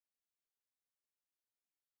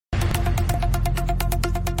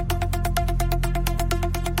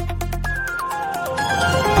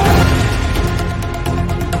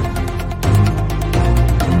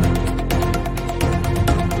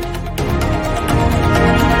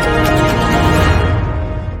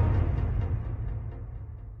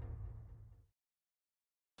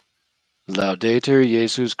Laudetur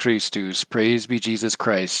Jesus Christus. Praise be Jesus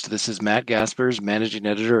Christ. This is Matt Gaspers, Managing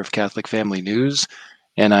Editor of Catholic Family News,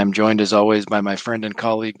 and I'm joined as always by my friend and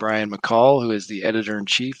colleague Brian McCall, who is the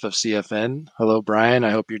Editor-in-Chief of CFN. Hello, Brian.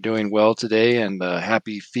 I hope you're doing well today, and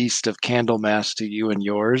happy Feast of Candlemas to you and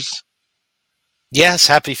yours. Yes,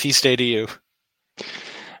 happy feast day to you.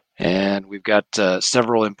 And we've got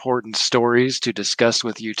several important stories to discuss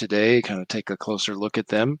with you today, kind of take a closer look at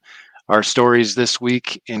them. Our stories this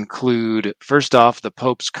week include, first off, the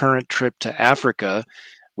Pope's current trip to Africa,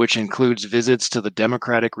 which includes visits to the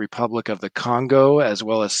Democratic Republic of the Congo as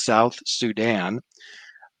well as South Sudan.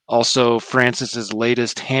 Also, Francis's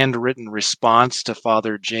latest handwritten response to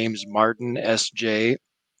Father James Martin, S.J.,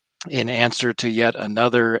 in answer to yet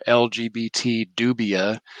another LGBT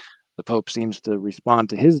dubia. The Pope seems to respond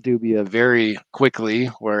to his dubia very quickly,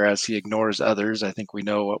 whereas he ignores others. I think we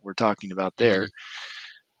know what we're talking about there.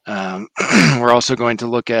 We're also going to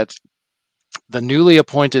look at the newly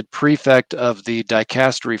appointed prefect of the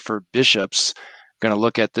dicastery for bishops. Going to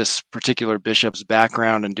look at this particular bishop's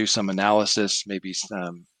background and do some analysis. Maybe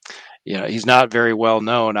he's not very well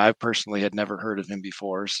known. I personally had never heard of him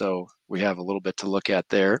before, so we have a little bit to look at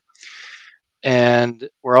there. And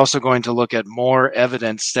we're also going to look at more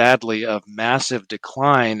evidence, sadly, of massive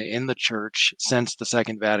decline in the church since the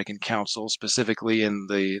Second Vatican Council, specifically in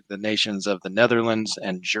the nations of the Netherlands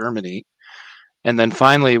and Germany. And then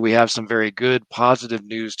finally, we have some very good positive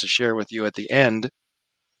news to share with you at the end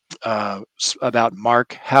about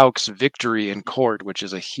Mark Houck's victory in court, which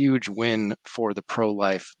is a huge win for the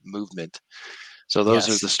pro-life movement. So those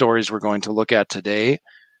are the stories we're going to look at today.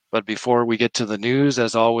 But before we get to the news,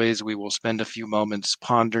 as always, we will spend a few moments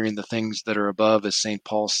pondering the things that are above, as St.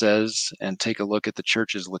 Paul says, and take a look at the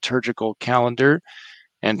church's liturgical calendar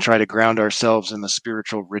and try to ground ourselves in the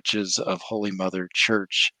spiritual riches of Holy Mother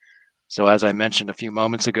Church. So as I mentioned a few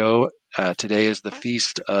moments ago, today is the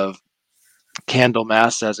Feast of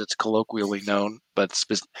Candlemas, as it's colloquially known, but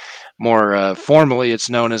more formally, it's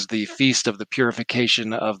known as the Feast of the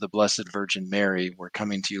Purification of the Blessed Virgin Mary. We're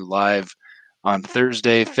coming to you live on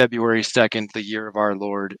Thursday, February 2nd, the year of our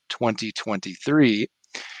Lord, 2023.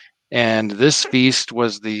 And this feast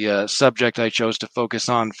was the subject I chose to focus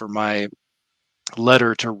on for my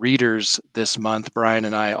letter to readers this month. Brian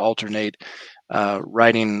and I alternate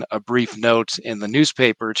writing a brief note in the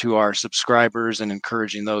newspaper to our subscribers and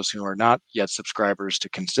encouraging those who are not yet subscribers to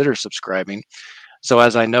consider subscribing. So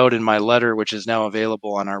as I note in my letter, which is now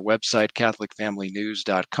available on our website,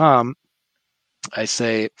 catholicfamilynews.com, I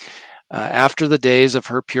say, after the days of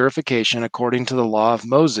her purification according to the law of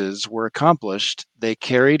Moses were accomplished, they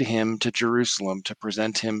carried him to Jerusalem to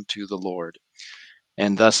present him to the Lord.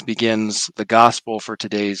 And thus begins the gospel for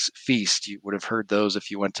today's feast. You would have heard those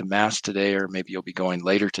if you went to Mass today, or maybe you'll be going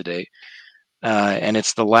later today. And this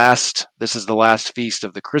is the last feast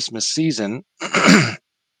of the Christmas season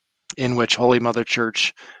in which Holy Mother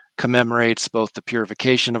Church commemorates both the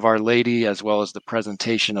purification of Our Lady as well as the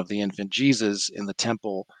presentation of the infant Jesus in the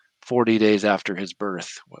temple 40 days after his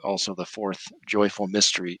birth, also the fourth joyful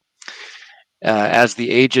mystery. As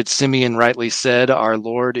the aged Simeon rightly said, our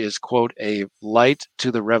Lord is, quote, a light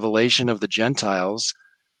to the revelation of the Gentiles,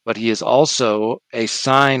 but he is also a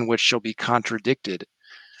sign which shall be contradicted.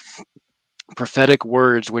 Prophetic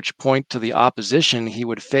words which point to the opposition he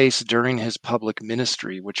would face during his public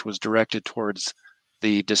ministry, which was directed towards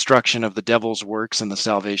the destruction of the devil's works and the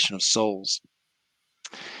salvation of souls.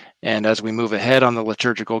 And as we move ahead on the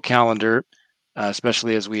liturgical calendar,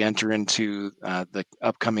 especially as we enter into the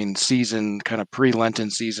upcoming season, kind of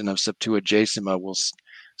pre-Lenten season of Septuagesima, we'll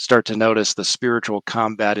start to notice the spiritual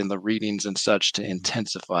combat in the readings and such to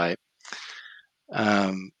intensify.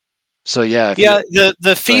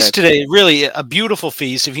 The feast today, really a beautiful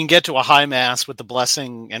feast. If you can get to a high mass with the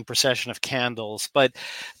blessing and procession of candles, but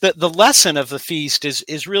the lesson of the feast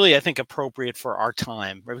is really, I think, appropriate for our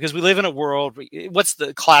time, right? Because we live in a world. What's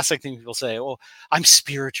the classic thing people say? Oh, I'm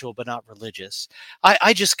spiritual but not religious.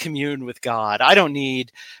 I just commune with God. I don't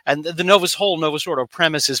need. And the whole Novus Ordo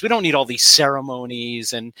premise is we don't need all these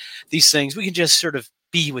ceremonies and these things. We can just sort of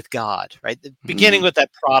be with God, right? Beginning with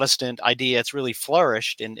that Protestant idea, it's really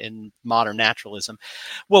flourished in modern naturalism.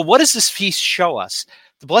 Well, what does this feast show us?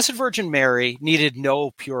 The Blessed Virgin Mary needed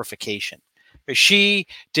no purification. She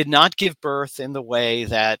did not give birth in the way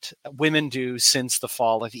that women do since the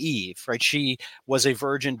fall of Eve, right? She was a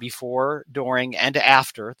virgin before, during, and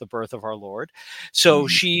after the birth of our Lord. So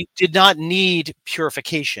she did not need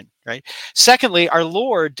purification, right? Secondly, our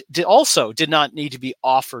Lord also did not need to be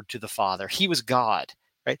offered to the Father. He was God.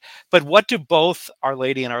 right? But what do both Our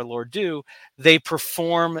Lady and our Lord do? They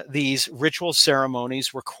perform these ritual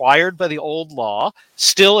ceremonies required by the old law,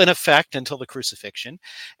 still in effect until the crucifixion,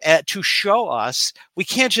 to show us we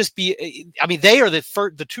can't just be. I mean, they are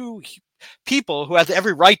the two people who have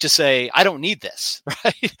every right to say, "I don't need this."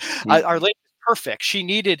 Right? Our Mm-hmm. Lady is perfect.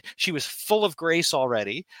 She was full of grace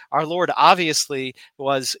already. Our Lord obviously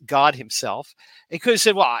was God Himself. It could have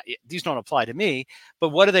said, "Well, these don't apply to me," but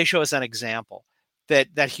what do they show us an example?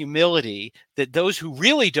 That humility, that those who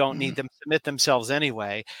really don't Mm-hmm. need them submit themselves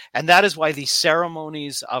anyway. And that is why these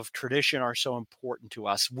ceremonies of tradition are so important to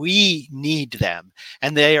us. We need them,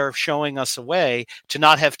 and they are showing us a way to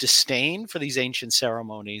not have disdain for these ancient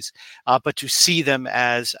ceremonies, but to see them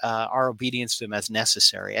as our obedience to them as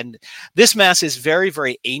necessary. And this Mass is very,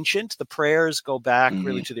 very ancient. The prayers go back Mm-hmm.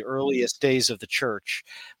 really to the earliest days of the church,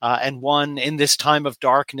 and one in this time of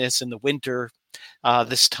darkness in the winter,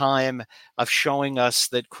 this time of showing us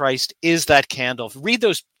that Christ is that candle. Read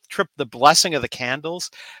those the blessing of the candles.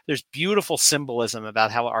 There's beautiful symbolism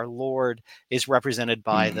about how our Lord is represented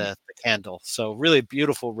by Mm-hmm. the candle. So really a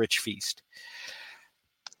beautiful, rich feast.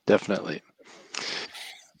 Definitely.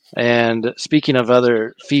 And speaking of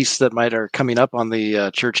other feasts that are coming up on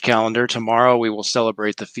the church calendar, tomorrow we will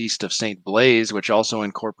celebrate the feast of Saint Blaise, which also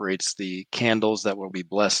incorporates the candles that will be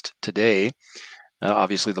blessed today.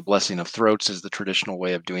 Obviously, the blessing of throats is the traditional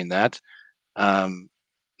way of doing that. Um,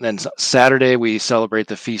 then Saturday we celebrate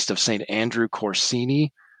the feast of Saint Andrew Corsini.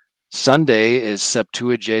 Sunday is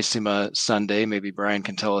Septuagesima Sunday. Maybe Brian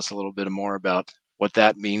can tell us a little bit more about what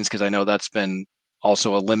that means, because I know that's been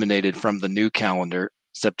also eliminated from the new calendar,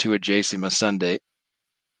 Septuagesima Sunday.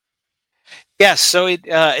 Yes, so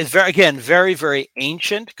it's very, very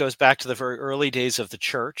ancient. Goes back to the very early days of the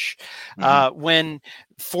church, Mm-hmm. when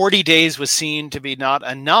 40 days was seen to be not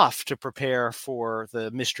enough to prepare for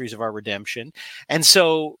the mysteries of our redemption, and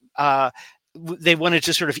so they wanted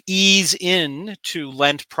to sort of ease in to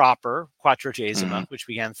Lent proper, Mm-hmm. Quadragesima, which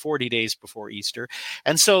began 40 days before Easter.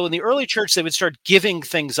 And so in the early church, they would start giving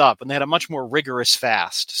things up, and they had a much more rigorous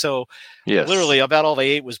fast. So Yes. literally about all they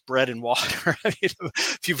ate was bread and water. I mean, a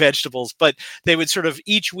few vegetables, but they would sort of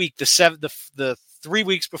each week, the 3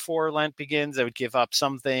 weeks before Lent begins, they would give up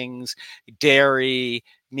some things, dairy,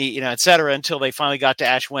 meat, et cetera, until they finally got to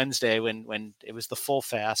Ash Wednesday when it was the full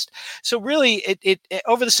fast. So really, it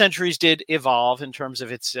over the centuries did evolve in terms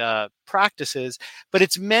of its practices, but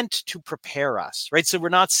it's meant to prepare us, right? So we're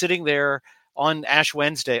not sitting there on Ash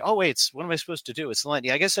Wednesday. Oh wait, what am I supposed to do? It's Lent.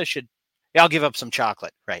 Yeah, I guess I should. Yeah, I'll give up some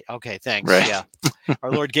chocolate. Right. Okay. Thanks. Right. Yeah.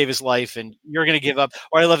 Our Lord gave his life and you're going to give up.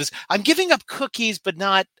 Or I love this. I'm giving up cookies, but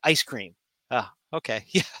not ice cream. Ah, okay.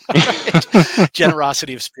 Yeah. Right.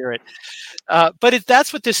 Generosity of spirit. But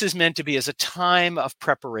that's what this is meant to be, as a time of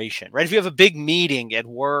preparation, right? If you have a big meeting at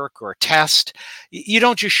work or a test, you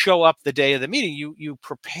don't just show up the day of the meeting. You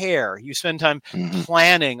prepare. You spend time Mm-hmm.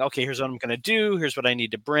 planning. Okay, here's what I'm going to do. Here's what I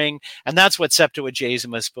need to bring, and that's what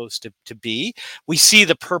Septuagesima is supposed to be. We see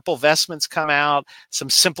the purple vestments come out, some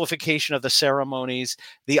simplification of the ceremonies.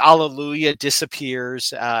 The Alleluia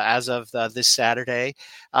disappears as of this Saturday,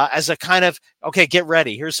 as a kind of, okay, get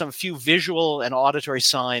ready. Here's some few visual and auditory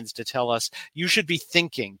signs to tell us you should be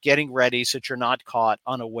thinking, getting ready, so that you're not caught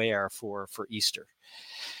unaware for Easter.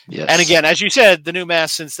 And Yes. again, as you said, the new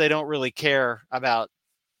Mass, since they don't really care about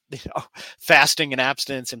fasting and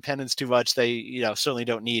abstinence and penance too much, they certainly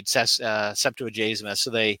don't need Septuagesima, so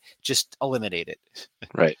they just eliminate it.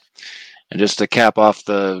 Right. And just to cap off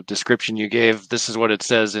the description you gave, this is what it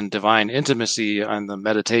says in Divine Intimacy on the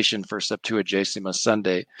meditation for Septuagesima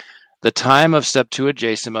Sunday. The time of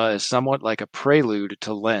Septuagesima is somewhat like a prelude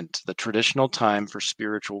to Lent, the traditional time for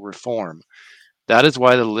spiritual reform. That is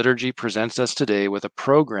why the liturgy presents us today with a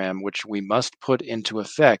program which we must put into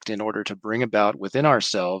effect in order to bring about within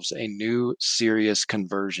ourselves a new serious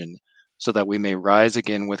conversion, so that we may rise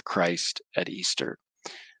again with Christ at Easter.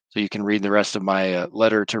 So you can read the rest of my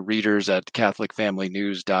letter to readers at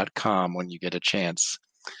CatholicFamilyNews.com when you get a chance.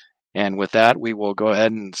 And with that, we will go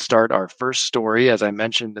ahead and start our first story. As I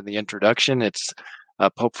mentioned in the introduction, it's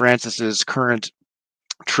Pope Francis's current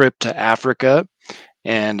trip to Africa.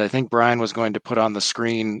 And I think Brian was going to put on the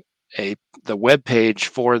screen the web page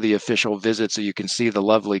for the official visit, so you can see the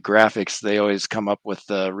lovely graphics. They always come up with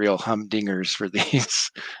the real humdingers for these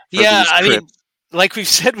for Yeah, these I mean, trips. like we've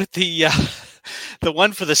said with the the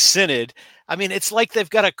one for the synod, I mean, it's like they've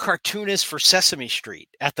got a cartoonist for Sesame Street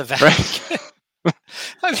at the Right. Vatican.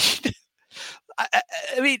 I mean, I, I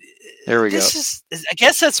I mean, There we go. this is. I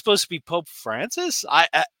guess that's supposed to be Pope Francis. I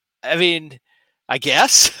mean, I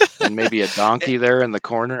guess And maybe a donkey there in the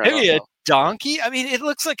corner. I don't maybe a know. donkey. I mean, it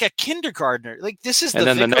looks like a kindergartner. Like, this is And the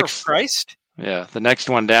then the vicar of next Christ. Yeah, the next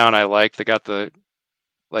one down I like. They got the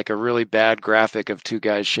like a really bad graphic of two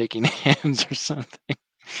guys shaking hands or something.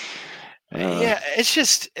 Yeah, it's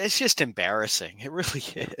just embarrassing. It really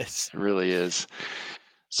is. It really is.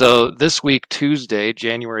 So this week, Tuesday,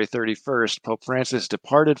 January 31st, Pope Francis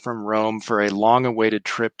departed from Rome for a long-awaited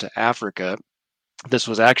trip to Africa. This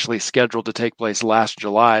was actually scheduled to take place last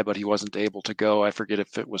July, but he wasn't able to go. I forget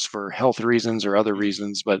if it was for health reasons or other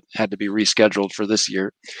reasons, but had to be rescheduled for this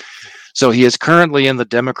year. So he is currently in the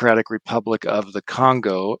Democratic Republic of the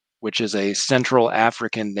Congo, which is a Central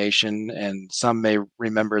African nation, and some may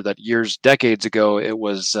remember that decades ago, it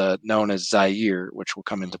was known as Zaire, which will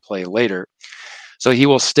come into play later. So he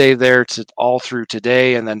will stay there all through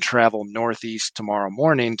today and then travel northeast tomorrow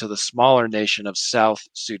morning to the smaller nation of South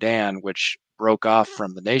Sudan, which broke off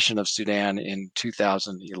from the nation of Sudan in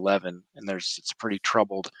 2011. And it's a pretty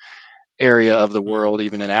troubled area of the Mm, world,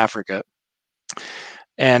 even in Africa.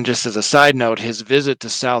 And just as a side note, his visit to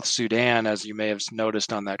South Sudan, as you may have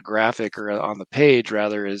noticed on that graphic or on the page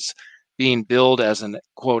rather, is being billed as an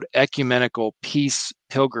quote ecumenical peace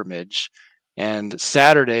pilgrimage. And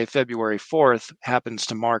Saturday, February 4th, happens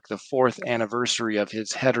to mark the fourth anniversary of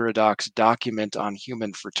his heterodox document on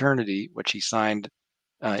human fraternity, which he signed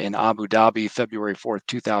in Abu Dhabi, February 4th,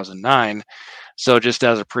 2009. So, just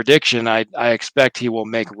as a prediction, I expect he will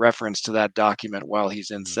make reference to that document while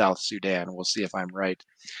he's in mm, South Sudan. We'll see if I'm right.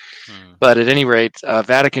 mm. But at any rate,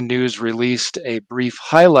 Vatican News released a brief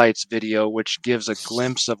highlights video which gives a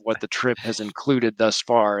glimpse of what the trip has included thus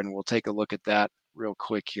far, and we'll take a look at that real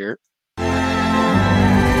quick here.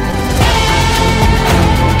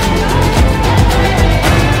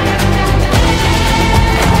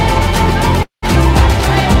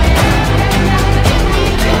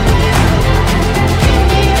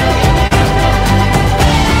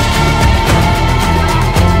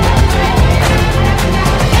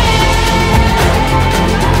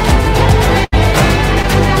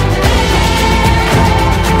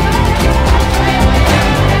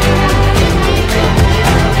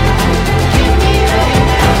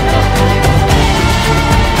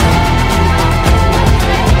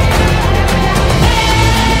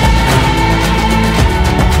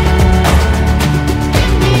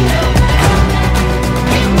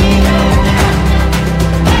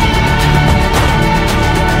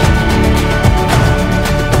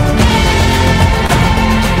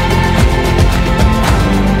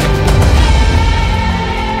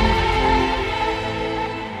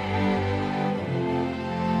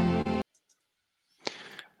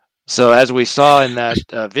 So as we saw in that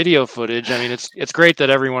video footage, I mean, it's great that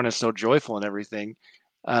everyone is so joyful and everything.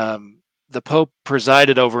 The Pope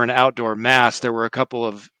presided over an outdoor mass. There were a couple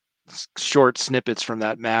of short snippets from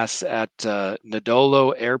that mass at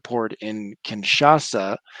Ndolo Airport in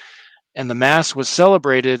Kinshasa, and the mass was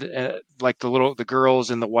celebrated like the girls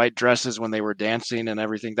in the white dresses when they were dancing and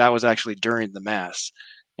everything. That was actually during the mass.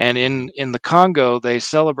 And in the Congo, they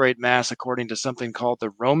celebrate mass according to something called the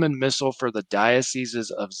Roman Missal for the Dioceses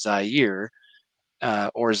of Zaire,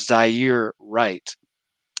 or Zaire Rite.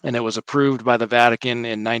 And it was approved by the Vatican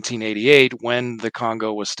in 1988 when the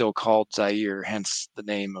Congo was still called Zaire, hence the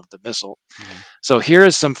name of the missal. Mm. So here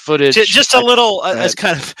is some footage. Just a little as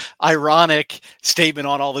kind of ironic statement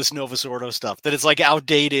on all this Novus Ordo stuff that it's like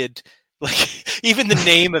outdated. Like even the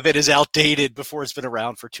name of it is outdated before it's been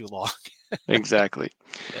around for too long. Exactly.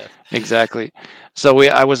 Yeah. Exactly. So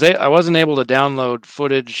I wasn't able to download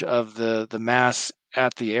footage of the mass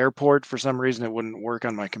at the airport. For some reason it wouldn't work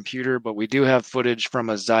on my computer, but we do have footage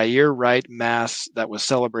from a Zaire Rite mass that was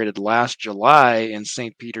celebrated last July in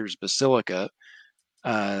St. Peter's Basilica,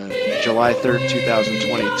 July 3rd,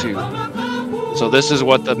 2022. So this is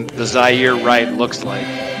what the Zaire Rite looks like.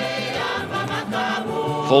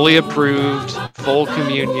 Fully approved, full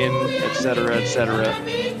communion, etc., etc.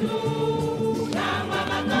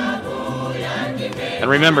 And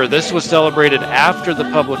remember, this was celebrated after the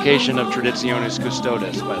publication of Traditionis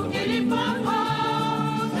Custodes, by the way.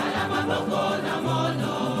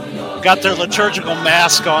 Got their liturgical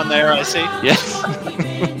mask on there, I see. Yes.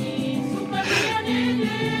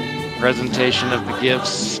 Presentation of the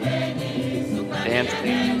gifts,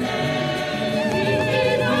 dancing.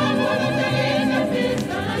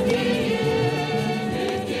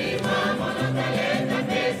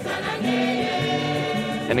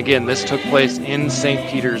 And again, this took place in St.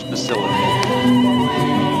 Peter's Basilica.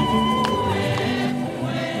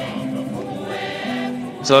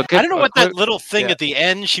 So I don't know what that little thing at the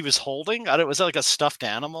end she was holding. Was that like a stuffed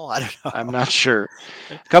animal? I don't know. I'm not sure.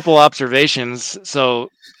 A couple observations. So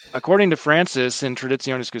according to Francis in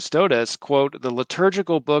Traditionis Custodes, quote, the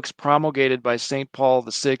liturgical books promulgated by St. Paul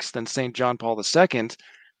VI and St. John Paul II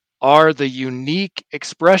are the unique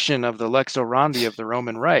expression of the lex orandi of the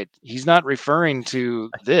Roman Rite. He's not referring to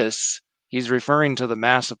this. He's referring to the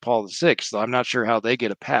Mass of Paul VI, so I'm not sure how they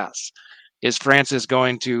get a pass. Is Francis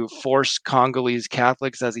going to force Congolese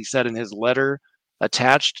Catholics, as he said in his letter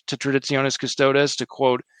attached to Traditionis Custodes, to,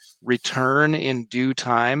 quote, return in due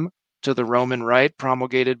time to the Roman Rite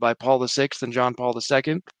promulgated by Paul VI and John Paul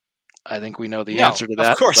II? I think we know the No, answer to of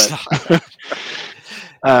that, course but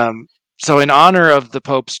not. so in honor of the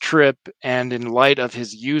Pope's trip and in light of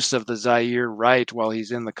his use of the Zaire Rite while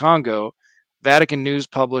he's in the Congo, Vatican News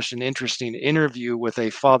published an interesting interview with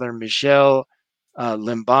a Father Michel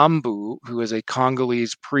Limbambu, who is a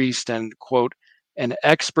Congolese priest and, quote, an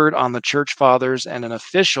expert on the church fathers and an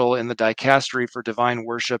official in the dicastery for divine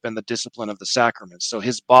worship and the discipline of the sacraments. So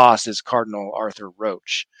his boss is Cardinal Arthur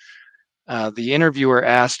Roche. The interviewer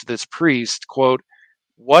asked this priest, quote,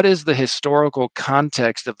 what is the historical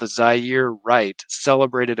context of the Zaire Rite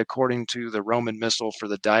celebrated according to the Roman Missal for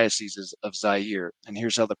the dioceses of Zaire? And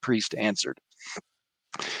here's how the priest answered.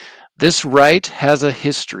 This rite has a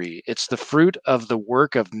history. It's the fruit of the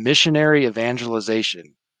work of missionary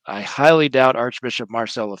evangelization. I highly doubt Archbishop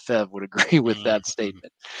Marcel Lefebvre would agree with that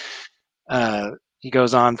statement. He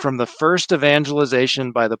goes on, from the first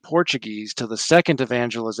evangelization by the Portuguese to the second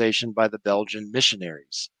evangelization by the Belgian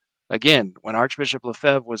missionaries. Again, when Archbishop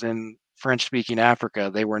Lefebvre was in French-speaking Africa,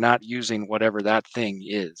 they were not using whatever that thing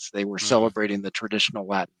is. They were celebrating the traditional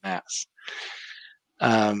Latin Mass.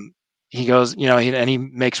 He goes, and he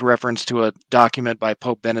makes reference to a document by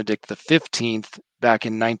Pope Benedict XV back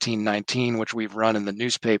in 1919, which we've run in the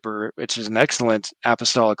newspaper, which is an excellent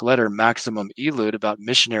apostolic letter, Maximum Elude, about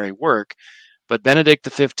missionary work. But Benedict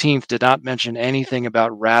XV did not mention anything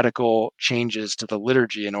about radical changes to the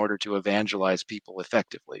liturgy in order to evangelize people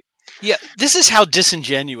effectively. Yeah, this is how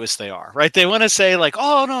disingenuous they are, right? They want to say like,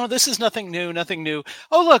 oh, no, this is nothing new, nothing new.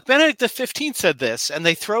 Oh, look, Benedict XV said this, and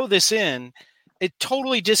they throw this in it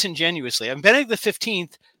totally disingenuously. And Benedict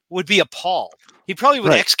XV would be appalled. He probably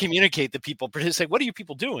would excommunicate the people, say, what are you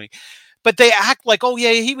people doing? But they act like, oh,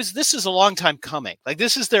 yeah, this is a long time coming. Like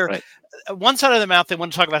this is their one side of their mouth. They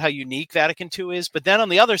want to talk about how unique Vatican II is. But then on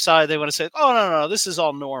the other side, they want to say, oh, no, this is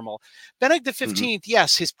all normal. Benedict XV,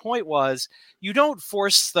 yes, his point was you don't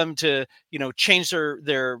force them to, change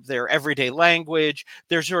their everyday language.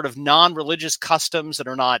 Their sort of non-religious customs that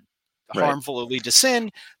are not harmful or lead to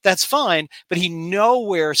sin, that's fine. But he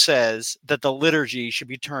nowhere says that the liturgy should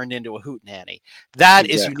be turned into a hootenanny. That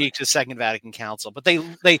is unique to the Second Vatican Council. But they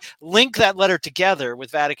link that letter together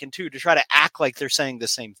with Vatican II to try to act like they're saying the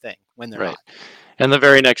same thing when they're not. And the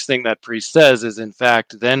very next thing that priest says is, in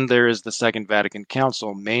fact, then there is the Second Vatican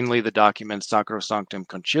Council, mainly the document Sacrosanctum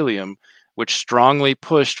Concilium, which strongly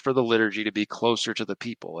pushed for the liturgy to be closer to the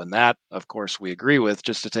people. And that, of course, we agree with.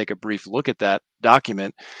 Just to take a brief look at that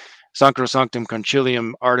document, Sacrosanctum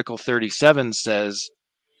Concilium, Article 37 says,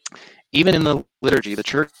 even in the liturgy, the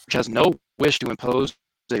Church has no wish to impose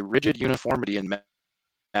a rigid uniformity in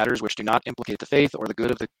matters which do not implicate the faith or the good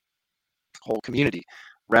of the whole community.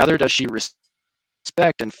 Rather, does she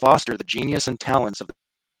respect and foster the genius and talents of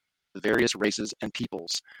the various races and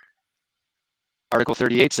peoples. Article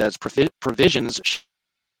 38 says, provisions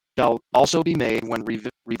shall also be made when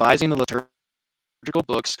revising the liturgical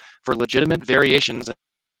books for legitimate variations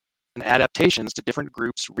and adaptations to different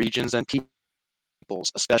groups, regions, and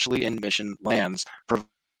peoples, especially in mission lands,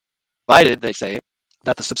 provided, they say,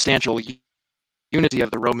 that the substantial unity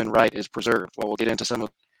of the Roman Rite is preserved. Well, we'll get into some of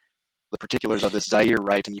the particulars of this Zaire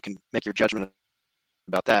Rite, and you can make your judgment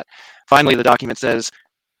about that. Finally, the document says,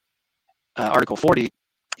 Article 40,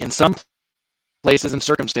 in some places and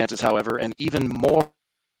circumstances, however, an even more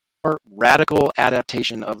radical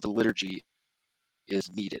adaptation of the liturgy is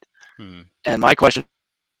needed. And my question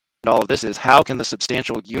all of this is, how can the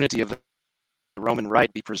substantial unity of the Roman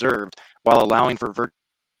Rite be preserved while allowing for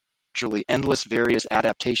virtually endless various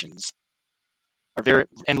adaptations, or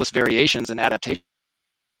endless variations and adaptations,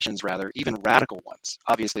 rather, even radical ones?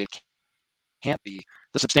 Obviously, it can't be.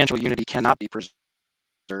 The substantial unity cannot be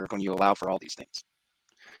preserved when you allow for all these things.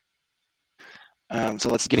 So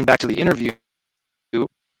let's getting back to the interview.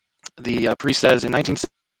 The priest says, in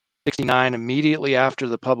 1969, immediately after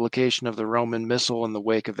the publication of the Roman Missal in the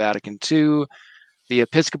wake of Vatican II, the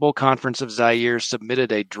Episcopal Conference of Zaire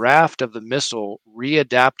submitted a draft of the Missal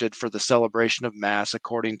readapted for the celebration of Mass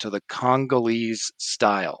according to the Congolese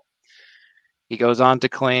style. He goes on to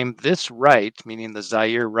claim this rite, meaning the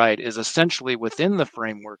Zaire Rite, is essentially within the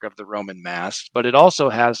framework of the Roman Mass, but it also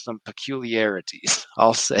has some peculiarities,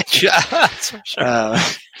 I'll say.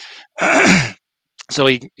 So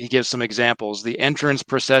he gives some examples. The entrance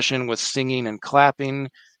procession with singing and clapping,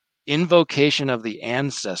 invocation of the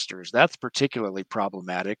ancestors. That's particularly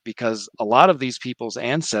problematic because a lot of these people's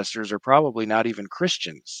ancestors are probably not even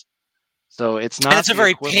Christians. So it's And not it's a the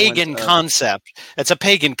very equivalent pagan of, concept. It's a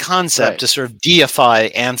pagan concept right, to sort of deify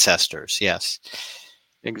ancestors. Yes.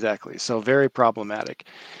 exactly. So very problematic.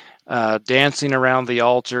 Dancing around the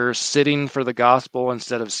altar, sitting for the gospel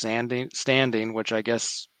instead of standing, which I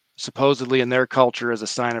guess supposedly in their culture is a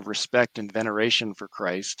sign of respect and veneration for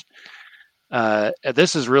Christ.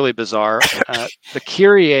 This is really bizarre. The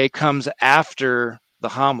Kyrie comes after the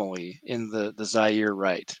homily in the Zaire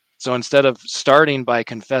rite. So instead of starting by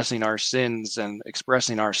confessing our sins and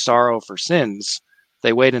expressing our sorrow for sins,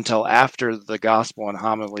 they wait until after the gospel and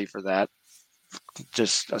homily for that.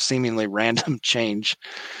 Just a seemingly random change.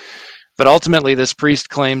 But ultimately, this priest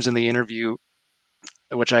claims in the interview,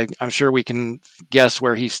 which I'm sure we can guess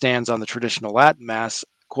where he stands on the traditional Latin Mass,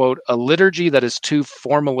 quote, a liturgy that is too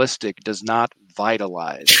formalistic does not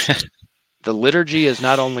vitalize. The liturgy is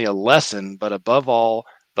not only a lesson, but above all,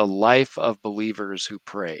 the life of believers who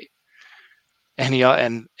pray. And he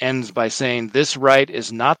ends by saying, this rite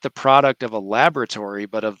is not the product of a laboratory,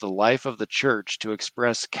 but of the life of the church to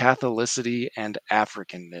express Catholicity and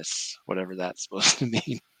Africanness, whatever that's supposed to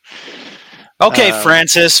mean. Okay,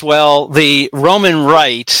 Francis. Well, the Roman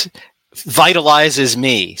Rite vitalizes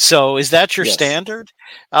me. So is that your Yes, standard?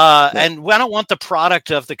 right. And I don't want the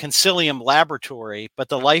product of the Concilium laboratory, but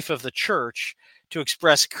the life of the church to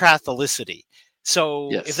express Catholicity. So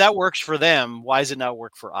if Yes, that works for them, why does it not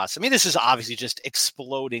work for us? I mean, this is obviously just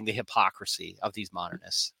exploding the hypocrisy of these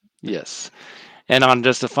modernists. yes. And on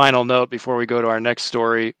just a final note before we go to our next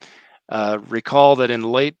story, recall that in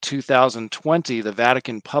late 2020, the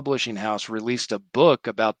Vatican Publishing House released a book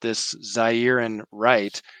about this Zairean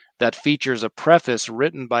rite that features a preface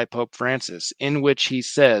written by Pope Francis in which he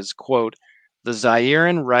says, quote, the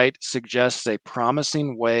Zairean rite suggests a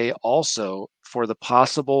promising way also for the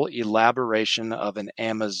possible elaboration of an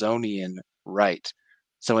Amazonian rite.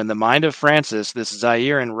 So in the mind of Francis, this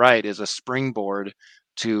Zairean rite is a springboard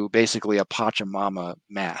to basically a Pachamama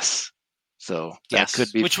mass. So Yes, that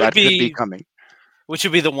could be coming. which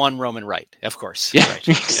would be the one Roman Rite, of course. Yeah, Right.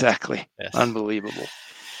 Yes. exactly. Yes. Unbelievable.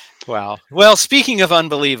 Wow. Well, speaking of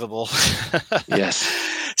unbelievable, Yes.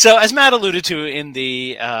 so as Matt alluded to in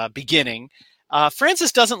the beginning,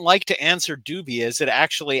 Francis doesn't like to answer dubias that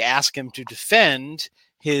actually ask him to defend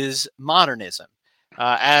his modernism.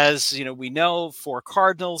 As you know, we know 4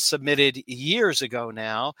 cardinals submitted years ago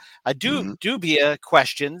now dubia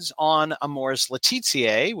questions on Amoris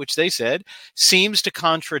Laetitia, which they said seems to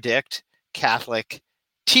contradict Catholic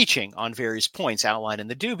teaching on various points outlined in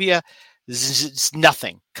the dubia.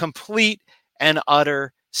 Nothing, complete and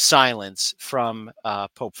utter silence from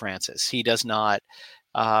Pope Francis. He does not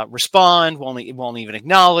respond, won't even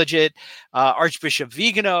acknowledge it. Archbishop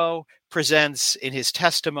Vigano presents in his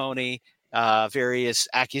testimony various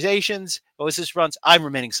accusations. What was his response? I'm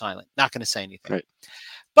remaining silent, not going to say anything. Right.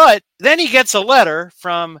 But then he gets a letter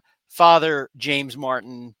from Father James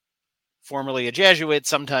Martin, formerly a Jesuit,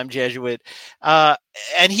 sometime Jesuit,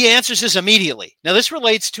 and he answers this immediately. Now, this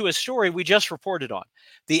relates to a story we just reported on,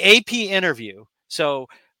 the AP interview. So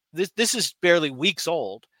this is barely weeks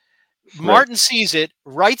old. Right. Martin sees it,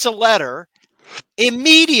 writes a letter,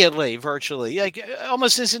 immediately, virtually, like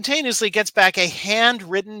almost instantaneously, gets back a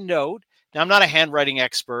handwritten note. Now, I'm not a handwriting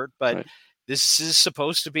expert, but Right. this is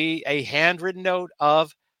supposed to be a handwritten note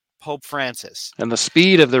of Pope Francis. And the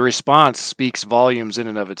speed of the response speaks volumes in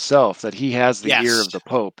and of itself that he has the ear Yes. of the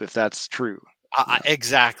Pope, if that's true. Yeah.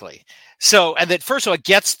 Exactly. So, and that first of all, it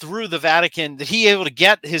gets through the Vatican, that he able to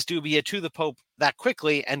get his dubia to the Pope that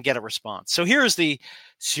quickly and get a response. So here's the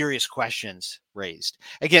serious questions raised.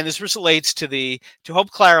 Again, this relates to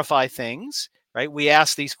help clarify things, right? We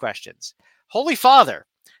ask these questions. Holy Father,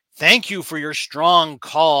 thank you for your strong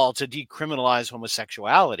call to decriminalize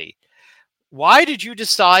homosexuality. Why did you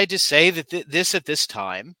decide to say that this at this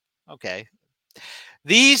time? Okay.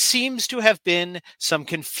 These seems to have been some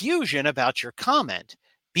confusion about your comment.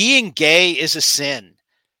 Being gay is a sin,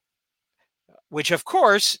 which of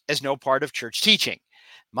course is no part of church teaching.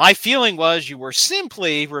 My feeling was you were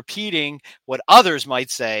simply repeating what others might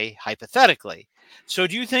say hypothetically. So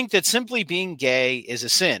do you think that simply being gay is a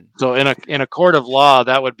sin? So in a court of law,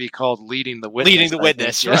 that would be called leading the Leading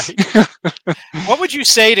witness, the I think. witness, Yes. right? What would you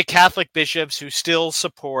say to Catholic bishops who still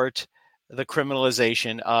support the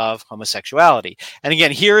criminalization of homosexuality? And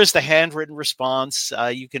again, here is the handwritten response.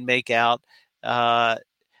 You can make out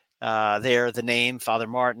there the name, Father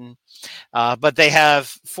Martin. But they have,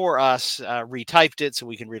 for us, retyped it so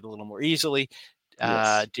we can read a little more easily.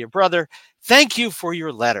 Yes. Dear brother, thank you for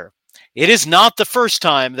your letter. It is not the first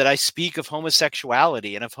time that I speak of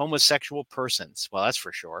homosexuality and of homosexual persons. Well, that's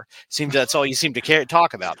for sure. That's all you seem to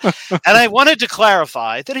talk about. And I wanted to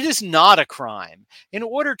clarify that it is not a crime in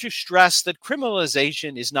order to stress that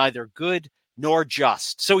criminalization is neither good nor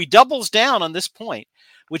just. So he doubles down on this point,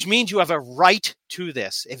 which means you have a right to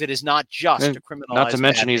this if it is not just to And not to criminalize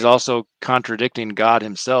mention, bad he's behavior. also contradicting God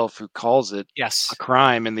himself, who calls it a Yes.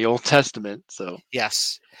 crime in the Old Testament. So,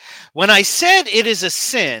 Yes. When I said it is a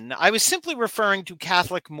sin, I was simply referring to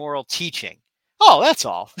Catholic moral teaching. Oh, that's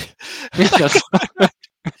all. yes.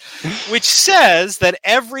 Which says that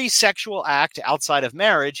every sexual act outside of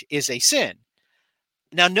marriage is a sin.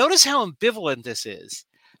 Now, notice how ambivalent this is,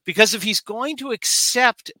 because if he's going to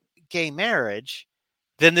accept gay marriage,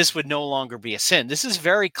 then this would no longer be a sin. This is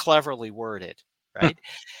very cleverly worded, right?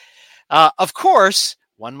 Of course,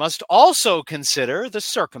 one must also consider the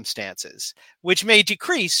circumstances, which may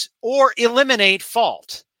decrease or eliminate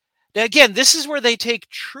fault. Now, again, this is where they take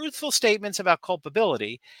truthful statements about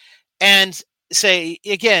culpability and say,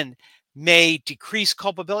 again, may decrease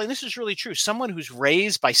culpability. And this is really true. Someone who's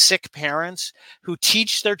raised by sick parents who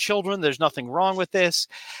teach their children there's nothing wrong with this,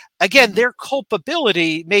 again, their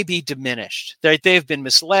culpability may be diminished. They've been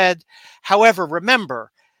misled. However,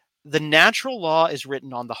 remember, the natural law is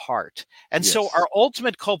written on the heart. And so Yes. our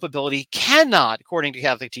ultimate culpability cannot, according to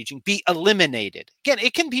Catholic teaching, be eliminated. Again,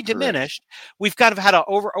 it can be Correct. diminished. We've got to how to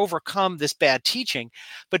overcome this bad teaching.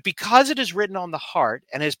 But because it is written on the heart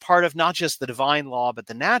and is part of not just the divine law, but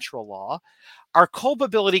the natural law, our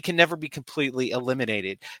culpability can never be completely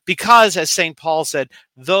eliminated. Because, as St. Paul said,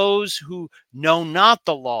 those who know not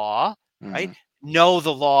the law, right, Mhm. know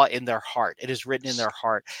the law in their heart. It is written in their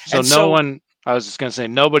heart. So And no so one, I was just going to say,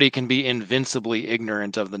 nobody can be invincibly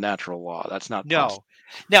ignorant of the natural law. That's not possible.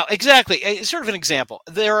 no. Now, exactly. Sort of an example.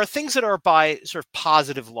 There are things that are by sort of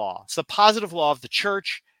positive law. So, the positive law of the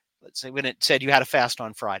church, let's say when it said you had to fast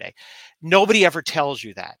on Friday, nobody ever tells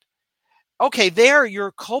you that. Okay, there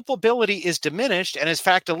your culpability is diminished and, in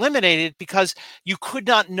fact, eliminated because you could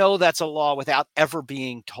not know that's a law without ever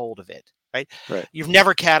being told of it, right? Right. You've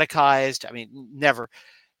never catechized. I mean, never.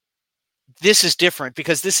 This is different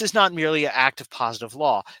because this is not merely an act of positive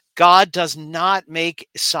law. God does not make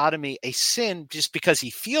sodomy a sin just because he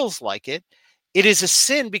feels like it. It is a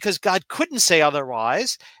sin because God couldn't say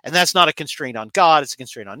otherwise. And that's not a constraint on God, it's a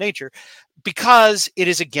constraint on nature because it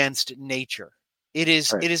is against nature. It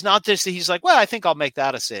is Right. it is not this that he's like, well, I think I'll make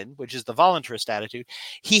that a sin, which is the voluntarist attitude.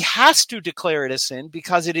 He has to declare it a sin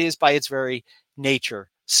because it is by its very nature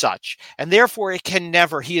such. And therefore it can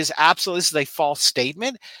never, he is absolutely, this is a false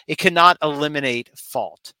statement. It cannot eliminate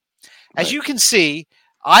fault. As Right. you can see,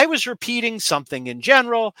 I was repeating something in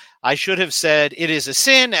general. I should have said it is a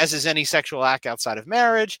sin, as is any sexual act outside of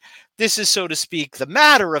marriage. This is, so to speak, the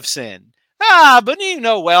matter of sin. But you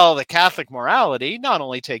know well that Catholic morality not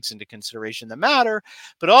only takes into consideration the matter,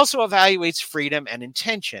 but also evaluates freedom and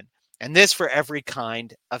intention, and this for every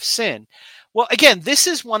kind of sin. Well, again, this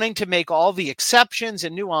is wanting to make all the exceptions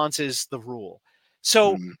and nuances the rule.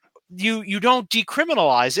 So Mhm. you don't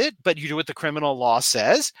decriminalize it, but you do what the criminal law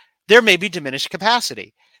says. There may be diminished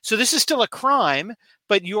capacity. So this is still a crime,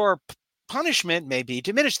 but your punishment may be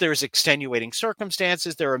diminished. There's extenuating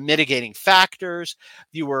circumstances. There are mitigating factors.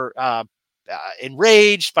 You were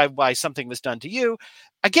enraged by something was done to you.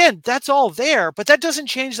 Again, that's all there, but that doesn't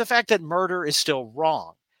change the fact that murder is still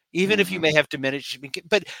wrong, even if you Mhm. may have diminished.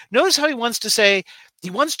 But notice how he wants to say, he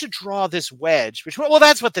wants to draw this wedge, which, well,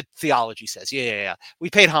 that's what the theology says. Yeah. We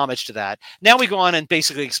paid homage to that. Now we go on and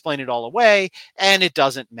basically explain it all away, and it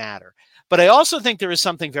doesn't matter. But I also think there is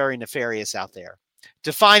something very nefarious out there,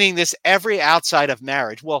 defining this every outside of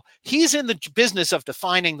marriage. Well, he's in the business of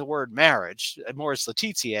defining the word marriage, Amoris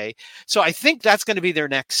Laetitia. So I think that's going to be their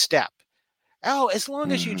next step. Oh, as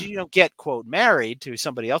long as Mhm. you don't get, quote, married to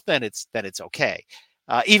somebody else, then it's okay,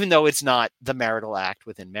 even though it's not the marital act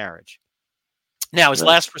within marriage. Now, his Right.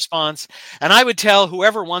 last response, and I would tell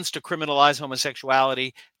whoever wants to criminalize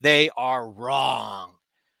homosexuality, they are wrong.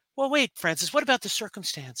 Well, wait, Francis, what about the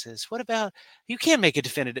circumstances? What about, you can't make a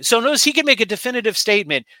definitive. So notice he can make a definitive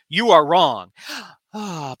statement, you are wrong.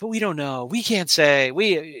 But we don't know. We can't say,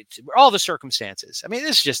 all the circumstances. I mean,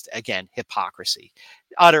 this is just, again, hypocrisy,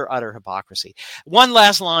 utter hypocrisy. One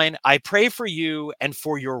last line, I pray for you and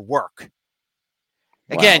for your work.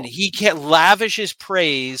 Again, Wow. he can lavish his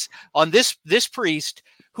praise on this priest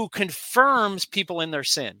who confirms people in their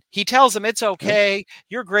sin. He tells them it's Okay. okay.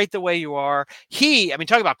 You're great the way you are.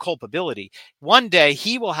 Talk about culpability. One day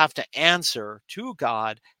he will have to answer to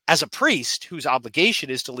God as a priest whose obligation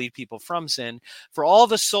is to lead people from sin for all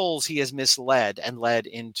the souls he has misled and led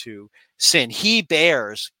into sin. He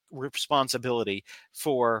bears responsibility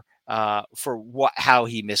for how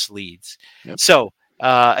he misleads. Yep. So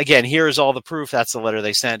again, here's all the proof. That's the letter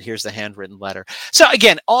they sent. Here's the handwritten letter. So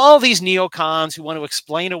again, all these neocons who want to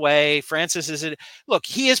explain away Francis look,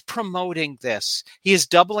 he is promoting this. He is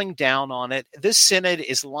doubling down on it. This synod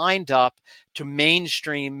is lined up to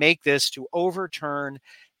mainstream, make this, to overturn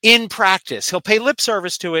in practice. He'll pay lip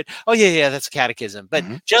service to it. Oh, yeah, that's a catechism. But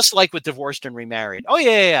just like with divorced and remarried. Oh,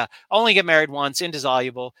 yeah. Only get married once,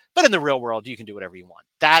 indissoluble. But in the real world, you can do whatever you want.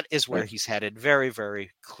 That is where he's headed very, very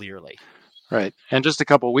clearly. Right. And just a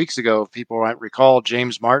couple of weeks ago, if people might recall,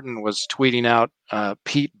 James Martin was tweeting out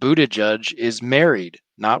Pete Buttigieg is married,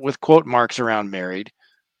 not with quote marks around married.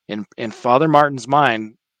 In Father Martin's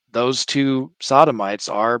mind, those two sodomites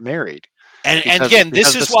are married. And again,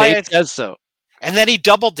 this is why it says so. And then he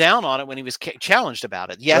doubled down on it when he was challenged about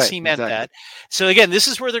it. Yes, he meant that. So again, this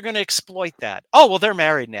is where they're going to exploit that. Oh, well, they're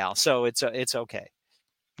married now, so it's okay.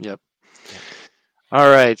 Yep. All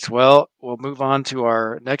right. Well, we'll move on to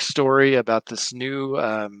our next story about this new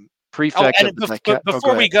prefect.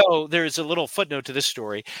 Before we go, there's a little footnote to this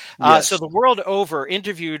story. So the world over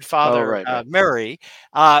interviewed Father Murray,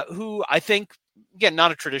 who I think, again,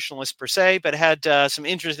 not a traditionalist per se, but had some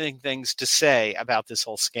interesting things to say about this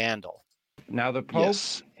whole scandal. Now, the Pope,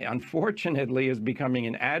 unfortunately, is becoming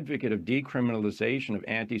an advocate of decriminalization of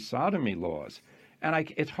anti-sodomy laws.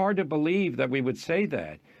 And it's hard to believe that we would say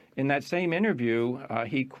that. In that same interview,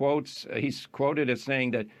 he's quoted as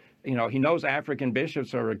saying that, he knows African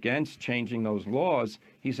bishops are against changing those laws.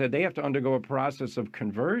 He said they have to undergo a process of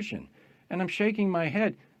conversion. And I'm shaking my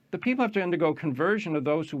head. The people have to undergo conversion of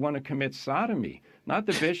those who want to commit sodomy, not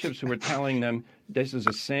the bishops who are telling them this is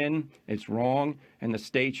a sin, it's wrong, and the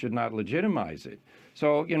state should not legitimize it.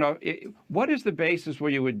 So, what is the basis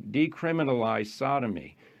where you would decriminalize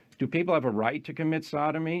sodomy? Do people have a right to commit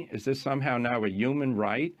sodomy? Is this somehow now a human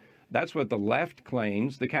right? That's what the left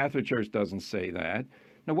claims. The Catholic Church doesn't say that.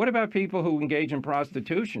 Now, what about people who engage in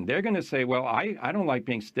prostitution? They're going to say, well, I don't like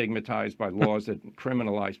being stigmatized by laws that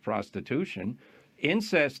criminalize prostitution.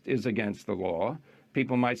 Incest is against the law.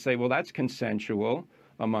 People might say, well, that's consensual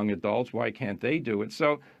among adults. Why can't they do it?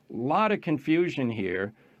 So a lot of confusion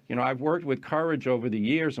here. I've worked with Courage over the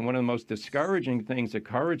years, and one of the most discouraging things that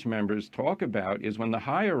Courage members talk about is when the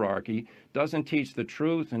hierarchy doesn't teach the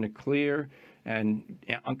truth in a clear and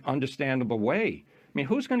understandable way. I mean,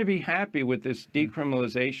 who's going to be happy with this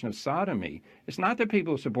decriminalization of sodomy? It's not that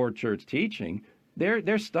people who support church teaching.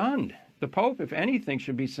 They're stunned. The Pope, if anything,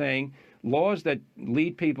 should be saying laws that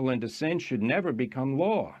lead people into sin should never become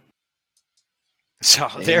law. So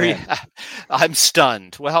I'm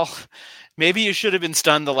stunned. Well, maybe you should have been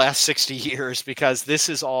stunned the last 60 years, because this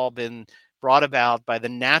has all been brought about by the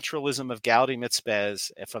naturalism of Gaudium et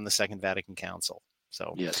Spes from the Second Vatican Council.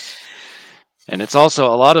 So yes. And it's also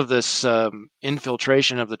a lot of this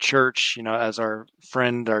infiltration of the church, as our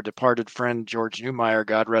departed friend, George Neumeier,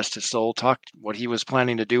 God rest his soul, what he was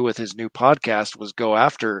planning to do with his new podcast was go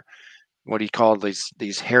after what he called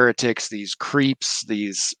these heretics, these creeps,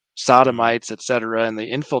 these sodomites, etc., and the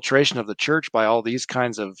infiltration of the church by all these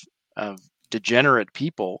kinds of degenerate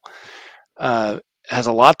people has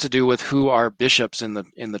a lot to do with who are bishops in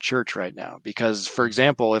the church right now. Because, for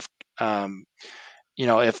example, if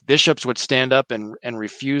bishops would stand up and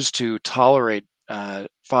refuse to tolerate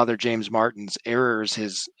Father James Martin's errors,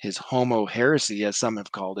 his homo heresy, as some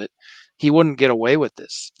have called it, he wouldn't get away with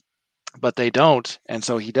this. But they don't, and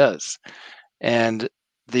so he does. And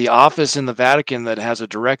the office in the Vatican that has a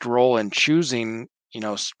direct role in choosing,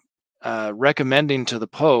 recommending to the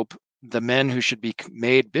Pope the men who should be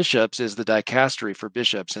made bishops is the dicastery for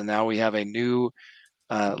bishops. And now we have a new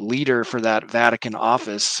leader for that Vatican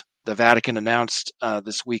office. The Vatican announced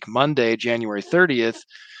this week, Monday, January 30th,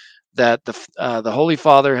 that the Holy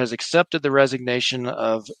Father has accepted the resignation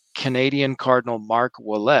of Canadian Cardinal Mark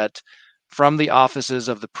Ouellet from the offices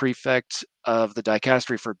of the prefect of the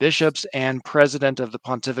Dicastery for Bishops and president of the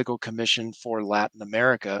Pontifical Commission for Latin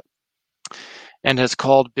America, and has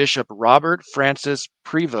called Bishop Robert Francis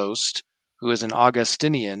Prevost, who is an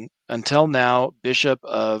Augustinian, until now Bishop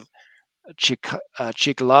of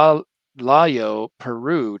Chiclayo,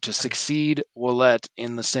 Peru, to succeed Ouellet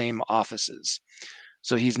in the same offices.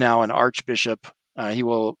 So he's now an archbishop. He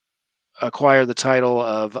will acquire the title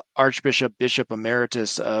of Archbishop Bishop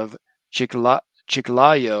Emeritus of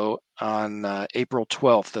Chiclayo on April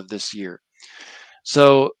 12th of this year.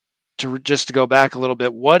 So just to go back a little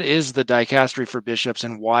bit, what is the dicastery for bishops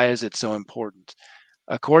and why is it so important?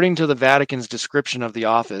 According to the Vatican's description of the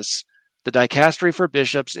office, the dicastery for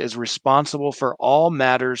bishops is responsible for all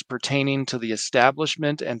matters pertaining to the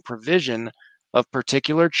establishment and provision of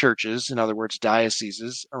particular churches, in other words,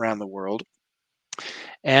 dioceses around the world,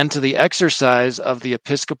 and to the exercise of the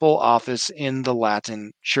episcopal office in the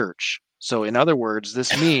Latin Church. So, in other words,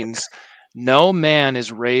 this means no man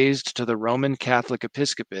is raised to the Roman Catholic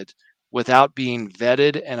episcopate without being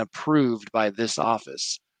vetted and approved by this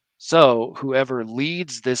office. So, whoever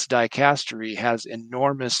leads this dicastery has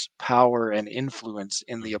enormous power and influence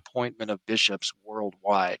in the appointment of bishops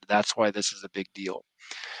worldwide. That's why this is a big deal.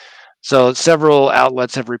 So, several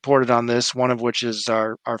outlets have reported on this, one of which is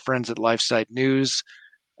our friends at LifeSite News.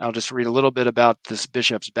 I'll just read a little bit about this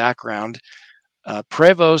bishop's background.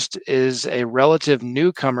 Prevost is a relative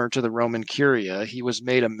newcomer to the Roman Curia. He was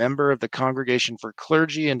made a member of the Congregation for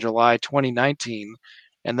Clergy in July 2019,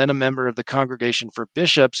 and then a member of the Congregation for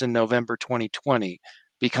Bishops in November 2020,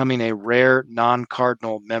 becoming a rare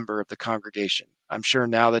non-cardinal member of the congregation. I'm sure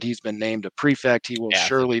now that he's been named a prefect, he will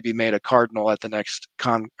surely be made a cardinal at the next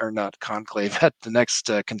at the next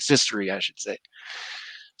consistory, I should say.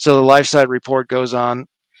 So the LifeSite report goes on.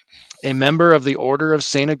 A member of the Order of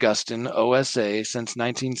St. Augustine, OSA, since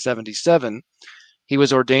 1977, he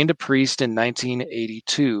was ordained a priest in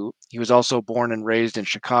 1982. He was also born and raised in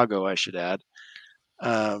Chicago, I should add.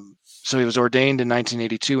 So he was ordained in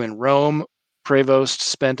 1982 in Rome. Prevost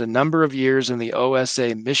spent a number of years in the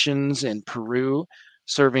OSA missions in Peru,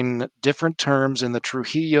 serving different terms in the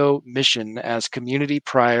Trujillo mission as community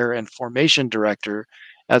prior and formation director,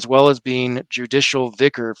 as well as being judicial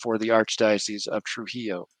vicar for the Archdiocese of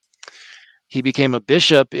Trujillo. He became a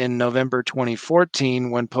bishop in November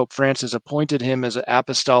 2014 when Pope Francis appointed him as an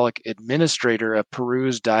apostolic administrator of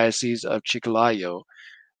Peru's Diocese of Chiclayo.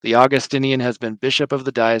 The Augustinian has been bishop of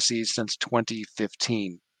the diocese since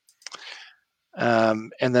 2015.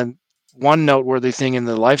 And then one noteworthy thing in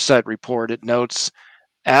the LifeSite report, it notes,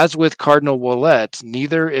 as with Cardinal Ouellet,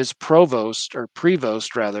 neither is prevost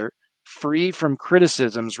free from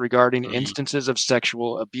criticisms regarding instances of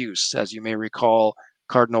sexual abuse. As you may recall,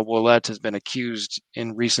 Cardinal Ouellet has been accused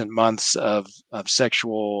in recent months of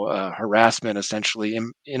sexual harassment, essentially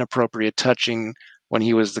inappropriate touching when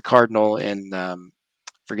he was the cardinal in,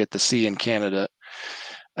 forget the C in Canada,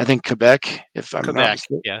 I think Quebec, if I'm not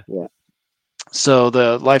mistaken. Yeah. So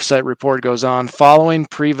the LifeSite report goes on, following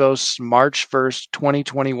Prevost's March 1st,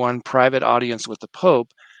 2021 private audience with the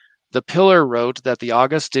Pope, the Pillar wrote that the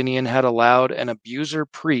Augustinian had allowed an abuser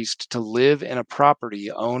priest to live in a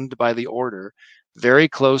property owned by the order very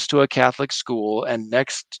close to a Catholic school and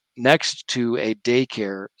next to a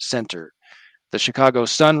daycare center. The Chicago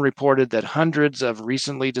Sun reported that hundreds of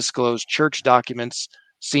recently disclosed church documents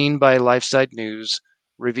seen by LifeSite News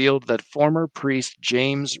revealed that former priest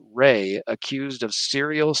James Ray, accused of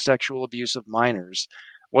serial sexual abuse of minors,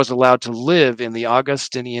 was allowed to live in the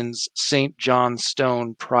Augustinians' St. John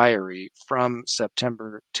Stone Priory from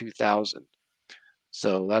September 2000.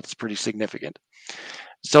 So that's pretty significant.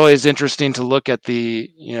 It's always interesting to look at the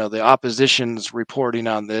opposition's reporting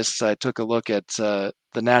on this. I took a look at the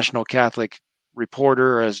National Catholic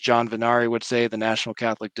Reporter, or as John Venari would say, the National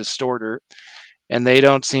Catholic Distorter, and they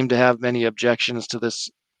don't seem to have many objections to this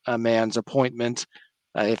man's appointment.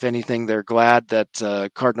 If anything, they're glad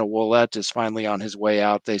that Cardinal Ouellet is finally on his way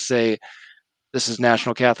out. They say, this is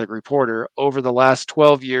National Catholic Reporter, over the last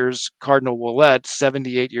 12 years, Cardinal Ouellet,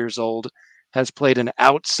 78 years old, has played an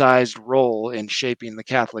outsized role in shaping the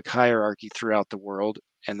Catholic hierarchy throughout the world,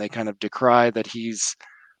 and they kind of decry that he's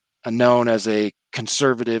known as a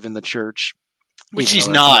conservative in the church, which even he's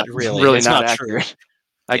though that's not really. really It's not not true. accurate.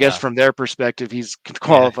 I guess from their perspective, he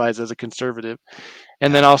qualifies as a conservative.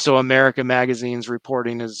 And then also America Magazine's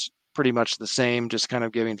reporting is pretty much the same, just kind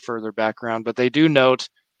of giving further background. But they do note,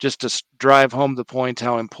 just to drive home the point,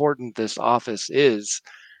 how important this office is.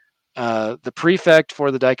 The prefect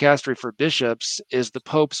for the dicastery for bishops is the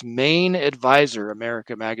Pope's main advisor,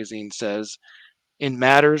 America Magazine says, in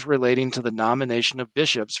matters relating to the nomination of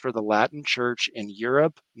bishops for the Latin Church in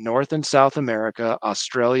Europe, North and South America,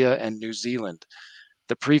 Australia, and New Zealand.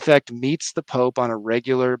 The prefect meets the Pope on a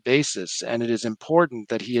regular basis, and it is important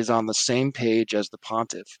that he is on the same page as the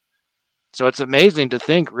pontiff. So it's amazing to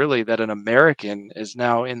think, really, that an American is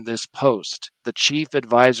now in this post, the chief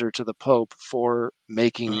advisor to the Pope for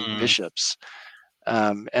making bishops.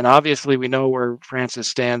 And obviously, we know where Francis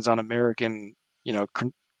stands on American,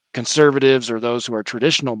 conservatives or those who are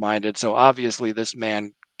traditional minded. So obviously, this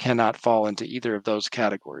man cannot fall into either of those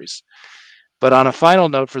categories. But on a final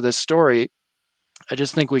note for this story, I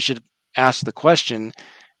just think we should ask the question,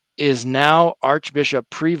 is now Archbishop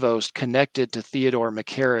Prevost connected to Theodore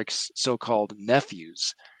McCarrick's so-called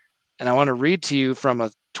nephews? And I want to read to you from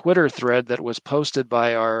a Twitter thread that was posted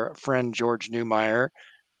by our friend George Newmeyer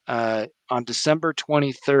on December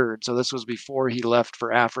 23rd. So this was before he left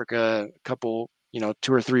for Africa a couple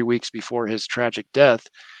 2 or 3 weeks before his tragic death.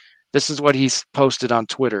 This is what he's posted on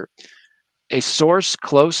Twitter. A source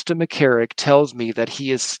close to McCarrick tells me that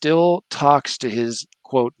he is still talks to his,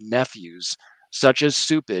 quote, nephews, such as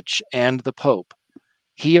Supich and the Pope.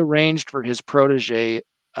 He arranged for his protege,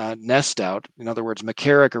 Nestout, in other words,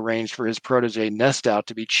 McCarrick arranged for his protege Nestout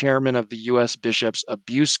to be chairman of the U.S. Bishops'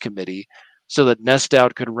 Abuse Committee so that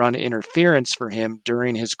Nestout could run interference for him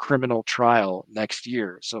during his criminal trial next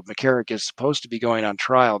year. So McCarrick is supposed to be going on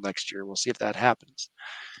trial next year. We'll see if that happens.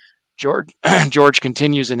 George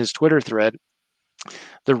continues in his Twitter thread.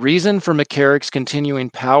 The reason for McCarrick's continuing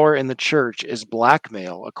power in the church is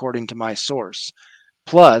blackmail, according to my source.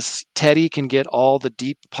 Plus, Teddy can get all the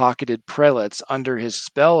deep-pocketed prelates under his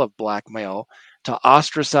spell of blackmail to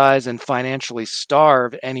ostracize and financially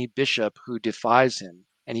starve any bishop who defies him.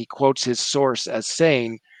 And he quotes his source as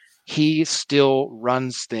saying, he still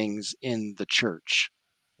runs things in the church.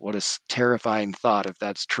 What a terrifying thought if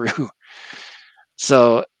that's true.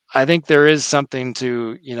 So I think there is something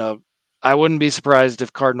to, I wouldn't be surprised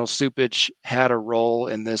if Cardinal Supich had a role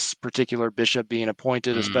in this particular bishop being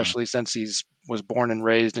appointed, especially since he's was born and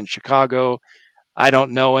raised in Chicago. I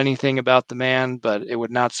don't know anything about the man, but it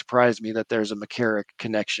would not surprise me that there's a McCarrick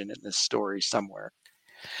connection in this story somewhere.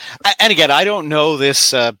 And again, I don't know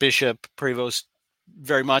this Bishop Prevost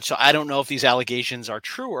very much, so I don't know if these allegations are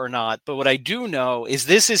true or not. But what I do know is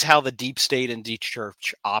this is how the deep state and deep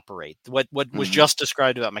church operate. What was just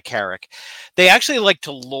described about McCarrick. They actually like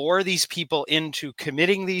to lure these people into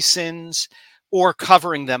committing these sins or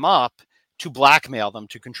covering them up to blackmail them,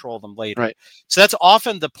 to control them later. Right. So that's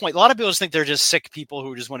often the point. A lot of people just think they're just sick people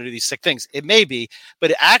who just want to do these sick things. It may be,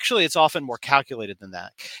 but actually it's often more calculated than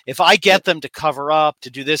that. If I get them to cover up, to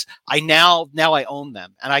do this, I now I own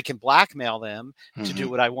them and I can blackmail them to do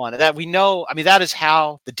what I want. And that we know, that is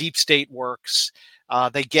how the deep state works.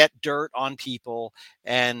 They get dirt on people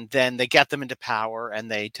and then they get them into power and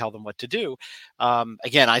they tell them what to do.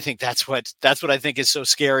 Again, I think that's what I think is so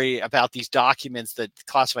scary about these documents, that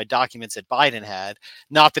classified documents that Biden had.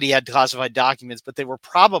 Not that he had classified documents, but they were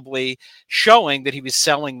probably showing that he was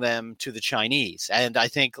selling them to the Chinese. And I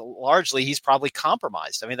think largely he's probably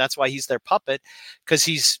compromised. That's why he's their puppet, because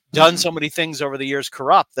he's done so many things over the years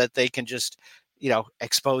corrupt that they can just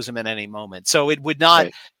expose him at any moment. So it would not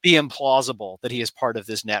be implausible that he is part of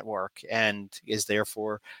this network and is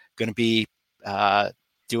therefore going to be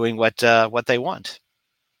doing what they want.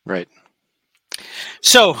 Right.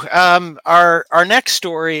 So our next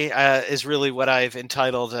story is really what I've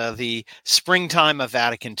entitled the Springtime of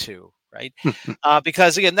Vatican II. Right.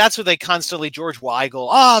 Because again, that's what they constantly, George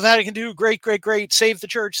Weigel, Vatican II, great, great, great. Save the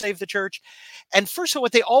church, save the church. And first of all,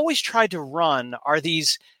 what they always try to run are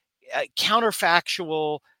these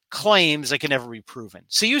counterfactual claims that can never be proven.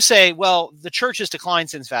 So you say, well, the church has declined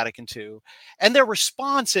since Vatican II. And their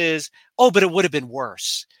response is, oh, but it would have been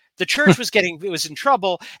worse. The church it was in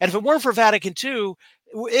trouble. And if it weren't for Vatican II,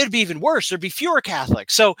 it'd be even worse. There'd be fewer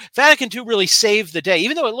Catholics. So Vatican II really saved the day,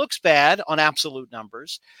 even though it looks bad on absolute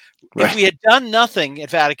numbers. Right. If we had done nothing at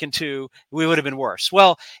Vatican II, we would have been worse.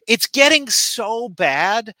 Well, it's getting so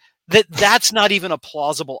bad that's not even a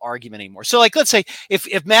plausible argument anymore. So let's say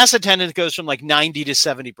if mass attendance goes from 90 to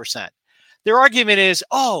 70%, their argument is,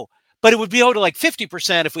 but it would be to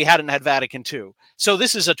 50% if we hadn't had Vatican II. So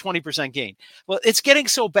this is a 20% gain. Well, it's getting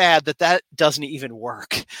so bad that doesn't even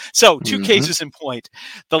work. So two cases in point.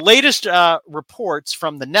 The latest reports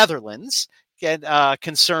from the Netherlands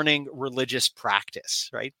concerning religious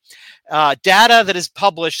practice, right? Data that is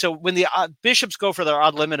published. So when the bishops go for their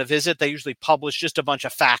ad limina visit, they usually publish just a bunch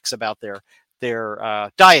of facts about their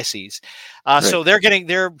diocese. So they're getting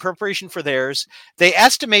their preparation for theirs. They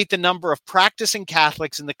estimate the number of practicing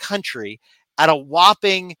Catholics in the country at a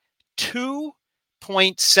whopping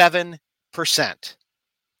 2.7%.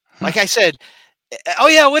 Like I said,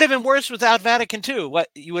 it would have been worse without Vatican II. What,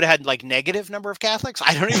 you would have had negative number of Catholics?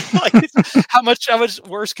 I don't even how much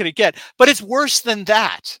worse could it get? But it's worse than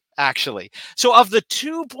that, actually. So of the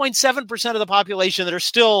 2.7% of the population that are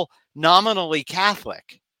still nominally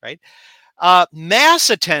Catholic, right? Mass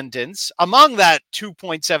attendance among that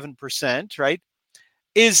 2.7%, right,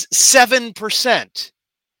 is 7%.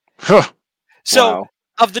 So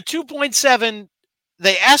of the 2.7,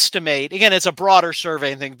 they estimate, again, it's a broader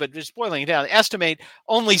survey thing, but just boiling it down, they estimate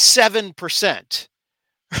only 7%,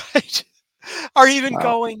 right, are even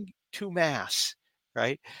going to Mass,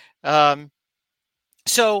 right?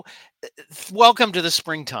 So welcome to the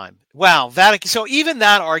springtime. Wow, Vatican. So even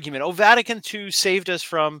that argument, Vatican II saved us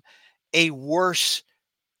from a worse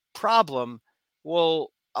problem.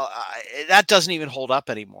 Well, that doesn't even hold up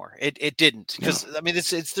anymore. It didn't, because I mean,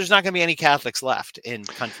 there's not going to be any Catholics left in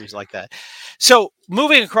countries like that. So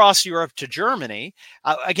moving across Europe to Germany,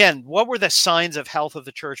 again, what were the signs of health of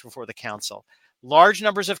the church before the council? Large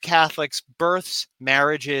numbers of Catholics, births,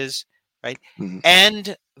 marriages, right,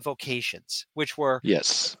 and vocations, which were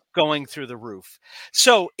going through the roof.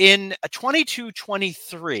 So in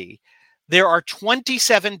 2223, there are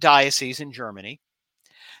 27 dioceses in Germany.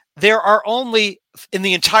 There are only, in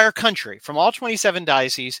the entire country, from all 27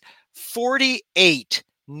 dioceses, 48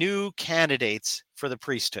 new candidates for the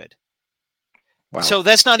priesthood. Wow. So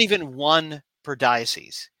that's not even one per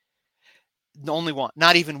diocese. Only one,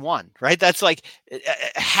 not even one, right? That's like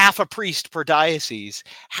half a priest per diocese.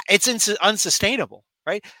 It's unsustainable,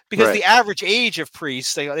 right? Because the average age of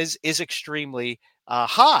priests is extremely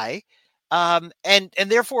high. And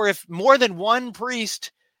therefore, if more than one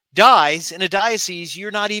priest dies in a diocese,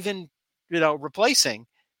 you're not even, replacing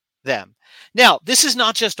them. Now, this is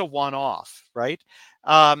not just a one-off, right?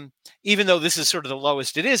 Even though this is sort of the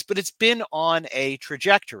lowest it is, but it's been on a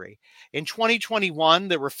trajectory. In 2021,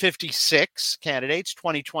 there were 56 candidates,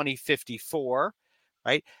 2020, 54,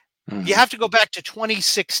 right? You have to go back to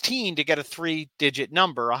 2016 to get a 3-digit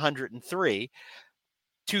number, 103.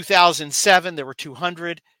 2007, there were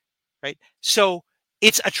 200, right? So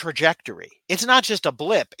it's a trajectory. It's not just a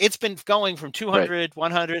blip. It's been going from 200,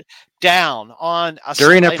 100 down on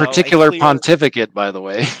during a particular pontificate, by the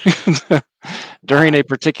way. During a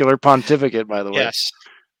particular pontificate, by the way.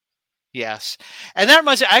 Yes. And that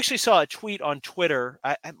reminds me, I actually saw a tweet on Twitter.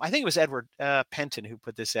 I think it was Edward Penton who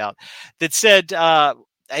put this out, that said,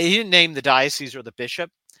 he didn't name the diocese or the bishop,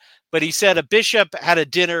 but he said a bishop had a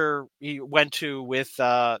dinner he went to with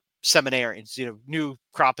seminarians, new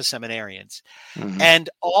crop of seminarians. And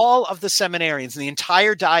all of the seminarians in the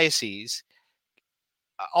entire diocese,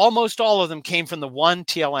 almost all of them came from the one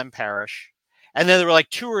TLM parish. And then there were like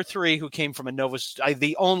 2 or 3 who came from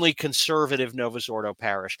the only conservative Novus Ordo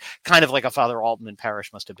parish, kind of like a Father Altman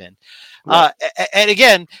parish must have been. Right. And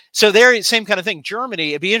again, so they're same kind of thing.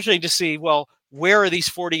 Germany, it'd be interesting to see, well, where are these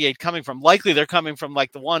 48 coming from? Likely they're coming from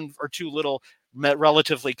like the 1 or 2 little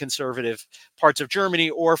relatively conservative parts of Germany,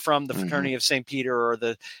 or from the Fraternity of St. Peter, or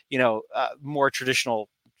the, more traditional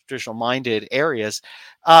minded areas.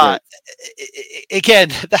 Again,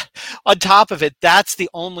 on top of it, that's the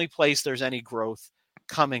only place there's any growth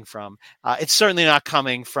coming from. It's certainly not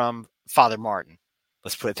coming from Father Martin.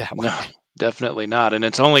 Let's put it that way. No, definitely not. And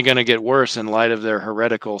it's only going to get worse in light of their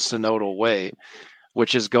heretical synodal way,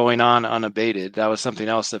 which is going on unabated. That was something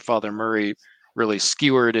else that Father Murray really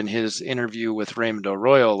skewered in his interview with Raymond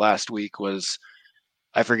Arroyo last week. Was,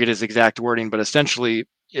 I forget his exact wording, but essentially,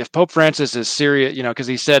 if Pope Francis is serious, because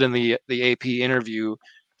he said in the AP interview,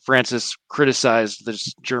 Francis criticized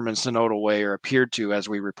this German synodal way, or appeared to, as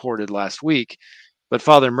we reported last week. But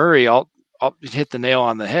Father Murray I'll hit the nail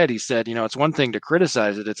on the head. He said, it's one thing to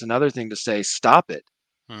criticize it. It's another thing to say, stop it.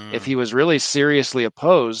 If he was really seriously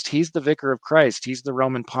opposed, he's the vicar of Christ. He's the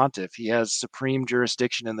Roman pontiff. He has supreme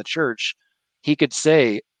jurisdiction in the church. He could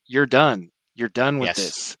say, you're done. You're done with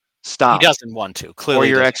this. Stop. He doesn't want to,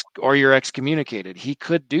 clearly. Or you're excommunicated. He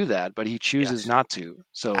could do that, but he chooses not to.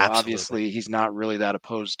 So obviously he's not really that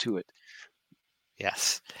opposed to it.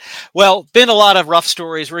 Yes. Well, been a lot of rough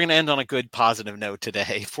stories. We're going to end on a good positive note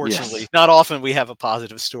today. Fortunately, not often we have a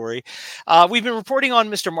positive story. We've been reporting on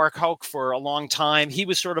Mr. Mark Houck for a long time. He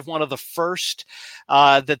was sort of one of the first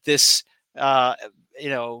that this,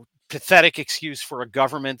 pathetic excuse for a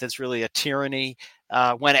government that's really a tyranny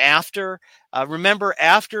went after. Remember,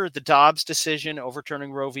 after the Dobbs decision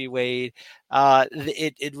overturning Roe v. Wade,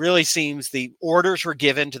 it really seems the orders were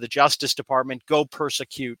given to the Justice Department, go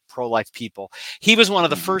persecute pro-life people. He was one of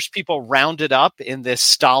the first people rounded up in this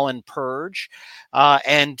Stalin purge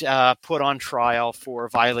and put on trial for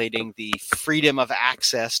violating the Freedom of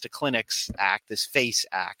Access to Clinics Act, this FACE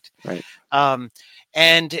Act. Right.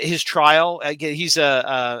 And his trial, he's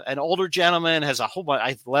an older gentleman, has a whole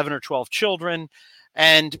bunch, 11 or 12 children.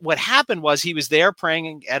 And what happened was he was there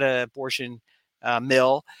praying at an abortion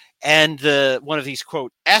mill, and one of these,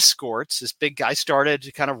 quote, escorts, this big guy, started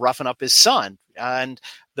kind of roughing up his son. And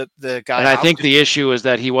the guy. And I think the issue is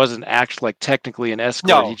that he wasn't actually technically an escort.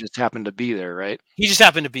 No. He just happened to be there, right? He just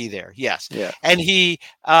happened to be there, yes. Yeah. And he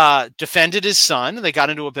defended his son. They got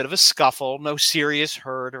into a bit of a scuffle, no serious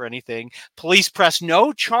hurt or anything. Police pressed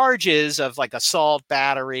no charges of like assault,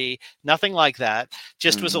 battery, nothing like that.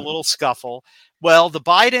 Just was a little scuffle. Well, the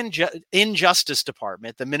Biden Injustice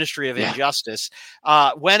Department, the Ministry of Injustice,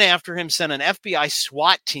 went after him, sent an FBI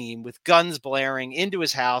SWAT team with guns blaring into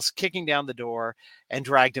his house, kicking down the door, and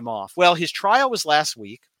dragged him off. Well, his trial was last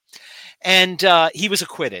week, And he was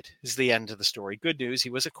acquitted, is the end of the story. Good news,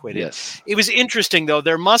 he was acquitted. Yes. It was interesting, though.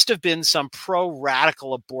 There must have been some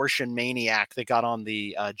pro-radical abortion maniac that got on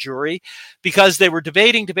the jury, because they were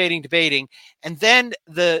debating, and then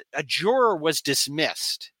a juror was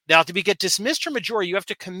dismissed. Now, to get dismissed from a jury, you have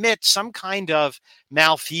to commit some kind of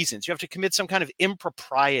malfeasance. You have to commit some kind of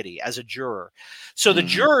impropriety as a juror. So the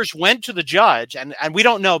jurors went to the judge, and we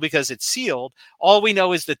don't know because it's sealed. All we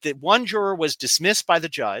know is that the one juror was dismissed by the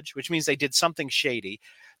judge, which means they did something shady.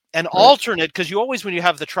 An alternate, because you always, when you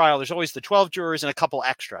have the trial, there's always the 12 jurors and a couple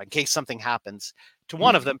extra in case something happens to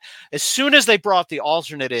one of them. As soon as they brought the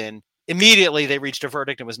alternate in, immediately they reached a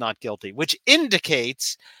verdict and was not guilty, which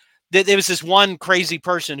indicates that there was this one crazy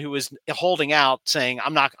person who was holding out saying,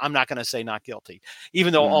 I'm not going to say not guilty,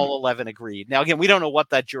 even though all 11 agreed. Now, again, we don't know what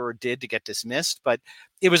that juror did to get dismissed, but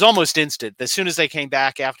it was almost instant. As soon as they came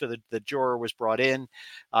back after the juror was brought in,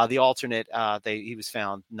 the alternate, he was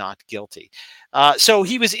found not guilty. So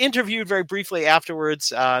he was interviewed very briefly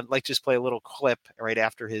afterwards. I'd like to just play a little clip right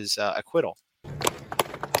after his acquittal.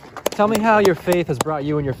 Tell me how your faith has brought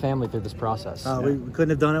you and your family through this process. We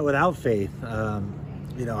couldn't have done it without faith.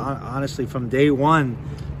 Honestly, from day one,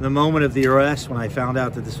 the moment of the arrest, when I found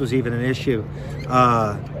out that this was even an issue,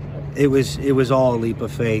 it was all a leap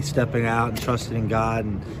of faith, stepping out and trusting in God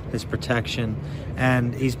and His protection.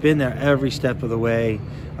 And He's been there every step of the way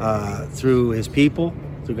through His people,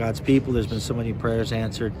 through God's people. There's been so many prayers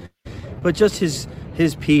answered, but just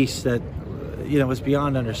His peace that was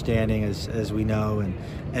beyond understanding, as we know,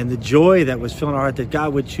 and the joy that was filling our heart that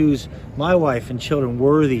God would choose my wife and children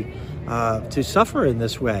worthy to suffer in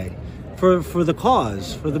this way for the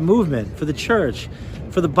cause, for the movement, for the church,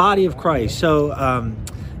 for the body of Christ. So,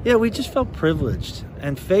 we just felt privileged,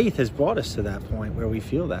 and faith has brought us to that point where we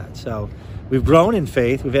feel that. So we've grown in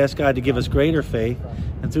faith. We've asked God to give us greater faith.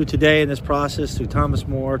 And through today in this process, through Thomas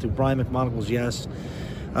More, through Brian McMonagal's yes,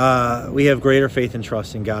 we have greater faith and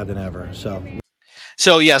trust in God than ever.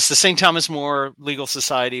 So yes, the St. Thomas More Legal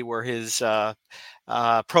Society were his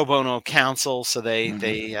pro bono counsel. So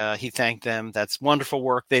he thanked them. That's wonderful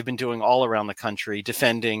work they've been doing all around the country,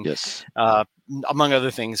 defending, among other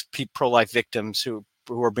things, pro-life victims who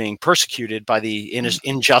are being persecuted by the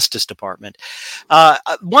Injustice Department.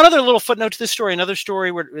 One other little footnote to this story, another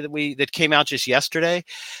story that came out just yesterday,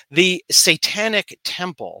 the Satanic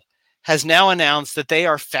Temple has now announced that they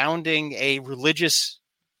are founding a religious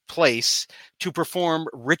place to perform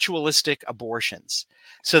ritualistic abortions.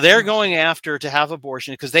 So they're going after to have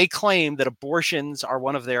abortion because they claim that abortions are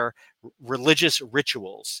one of their religious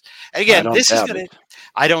rituals. And again,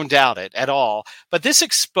 I don't doubt it at all. But this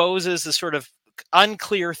exposes the sort of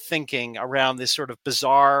unclear thinking around this sort of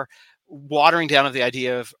bizarre watering down of the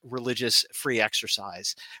idea of religious free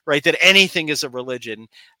exercise, right? That anything is a religion.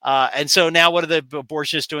 And so now what are the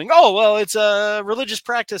abortionists doing? Oh, well, it's a religious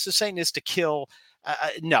practice of Satanists to kill.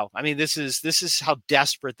 No, I mean, this is how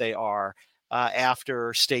desperate they are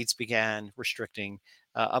after states began restricting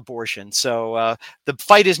abortion. So the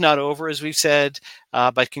fight is not over, as we've said,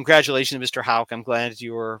 but congratulations, Mr. Houck. I'm glad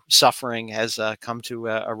your suffering has come to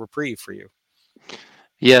a reprieve for you.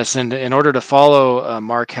 Yes, and in order to follow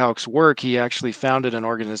Mark Houck's work, he actually founded an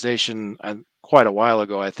organization quite a while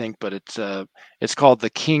ago, I think, but it's called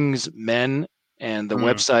the King's Men, and the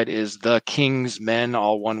website is thekingsmen,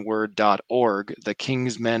 all one word, .org,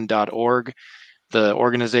 thekingsmen.org. The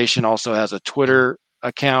organization also has a Twitter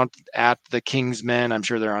account at the King's Men. I'm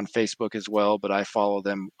sure they're on Facebook as well, but I follow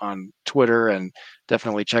them on Twitter, and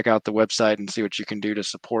definitely check out the website and see what you can do to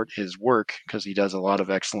support his work, because he does a lot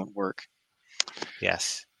of excellent work.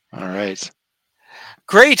 Yes. All right.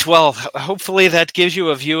 Great. Well, hopefully that gives you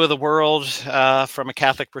a view of the world from a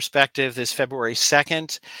Catholic perspective this February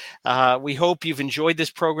 2nd. We hope you've enjoyed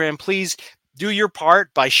this program. Please do your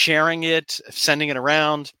part by sharing it, sending it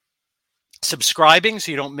around, subscribing so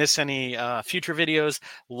you don't miss any future videos,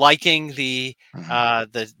 liking the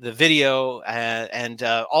video, and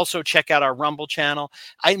also check out our Rumble channel.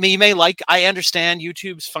 I understand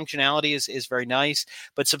YouTube's functionality is very nice,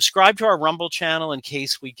 but subscribe to our Rumble channel in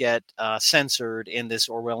case we get censored in this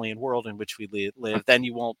Orwellian world in which we live. Then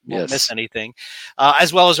you won't miss anything,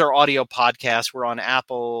 as well as our audio podcast. We're on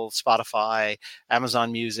Apple, Spotify,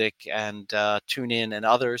 Amazon Music, and TuneIn, and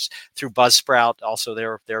others through Buzzsprout. Also,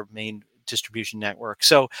 their main distribution network.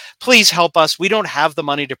 So please help us. We don't have the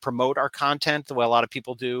money to promote our content the way a lot of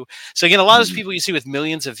people do. So again, a lot of those people you see with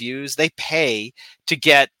millions of views, they pay to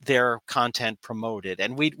get their content promoted,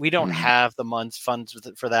 and we don't have the funds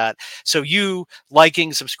for that. So you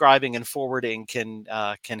liking, subscribing, and forwarding can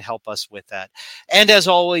help us with that. And as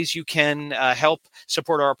always, you can help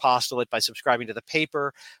support our apostolate by subscribing to the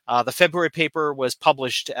paper. The February paper was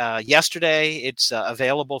published yesterday. It's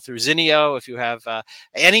available through Zinio. If you have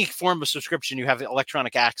any form of subscription, you have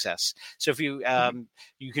electronic access. So if you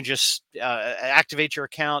you can just activate your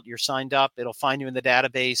account, you're signed up, it'll find you in the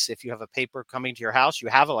database. If you have a paper coming to your house, you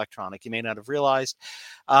have electronic. You may not have realized.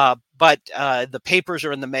 But the papers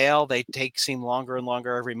are in the mail. They seem longer and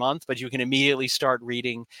longer every month, but you can immediately start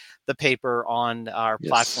reading the paper on our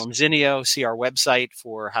platform Zinio. See our website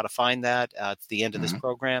for how to find that at the end of this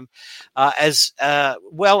program. As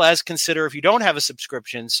well as consider, if you don't have a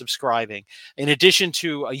subscription, subscribing. In addition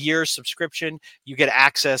to a year's subscription, you get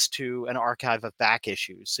access to an archive of back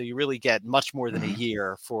issues. So you really get much more than a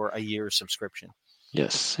year for a year's subscription.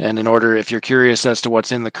 Yes. And if you're curious as to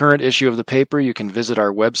what's in the current issue of the paper, you can visit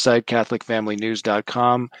our website,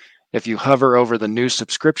 CatholicFamilyNews.com. If you hover over the new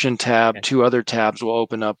subscription tab, two other tabs will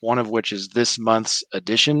open up, one of which is this month's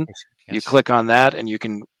edition. You click on that and you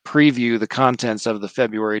can preview the contents of the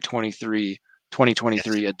February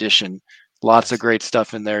 2023 edition. Lots of great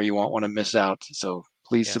stuff in there you won't want to miss out. So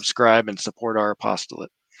please subscribe and support our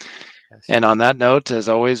apostolate. And on that note, as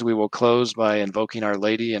always, we will close by invoking Our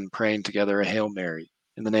Lady and praying together a Hail Mary.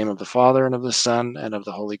 In the name of the Father, and of the Son, and of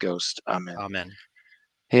the Holy Ghost. Amen. Amen.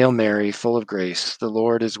 Hail Mary, full of grace, the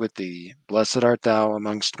Lord is with thee. Blessed art thou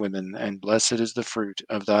amongst women, and blessed is the fruit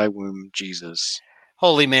of thy womb, Jesus.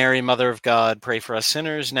 Holy Mary, Mother of God, pray for us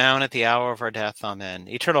sinners, now and at the hour of our death. Amen.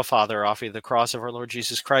 Eternal Father, offer you the cross of our Lord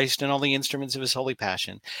Jesus Christ and all the instruments of his holy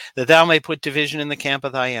passion, that thou may put division in the camp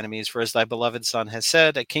of thy enemies. For as thy beloved Son has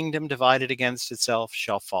said, a kingdom divided against itself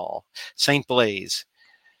shall fall. Saint Blaise,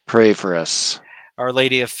 pray for us. Our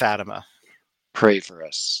Lady of Fatima, pray for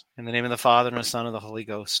us. In the name of the Father, and the Son, and the Holy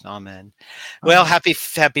Ghost. Amen. Well, happy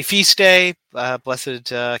feast day, blessed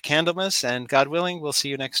Candlemas, and God willing, we'll see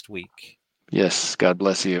you next week. Yes, God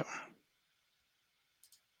bless you.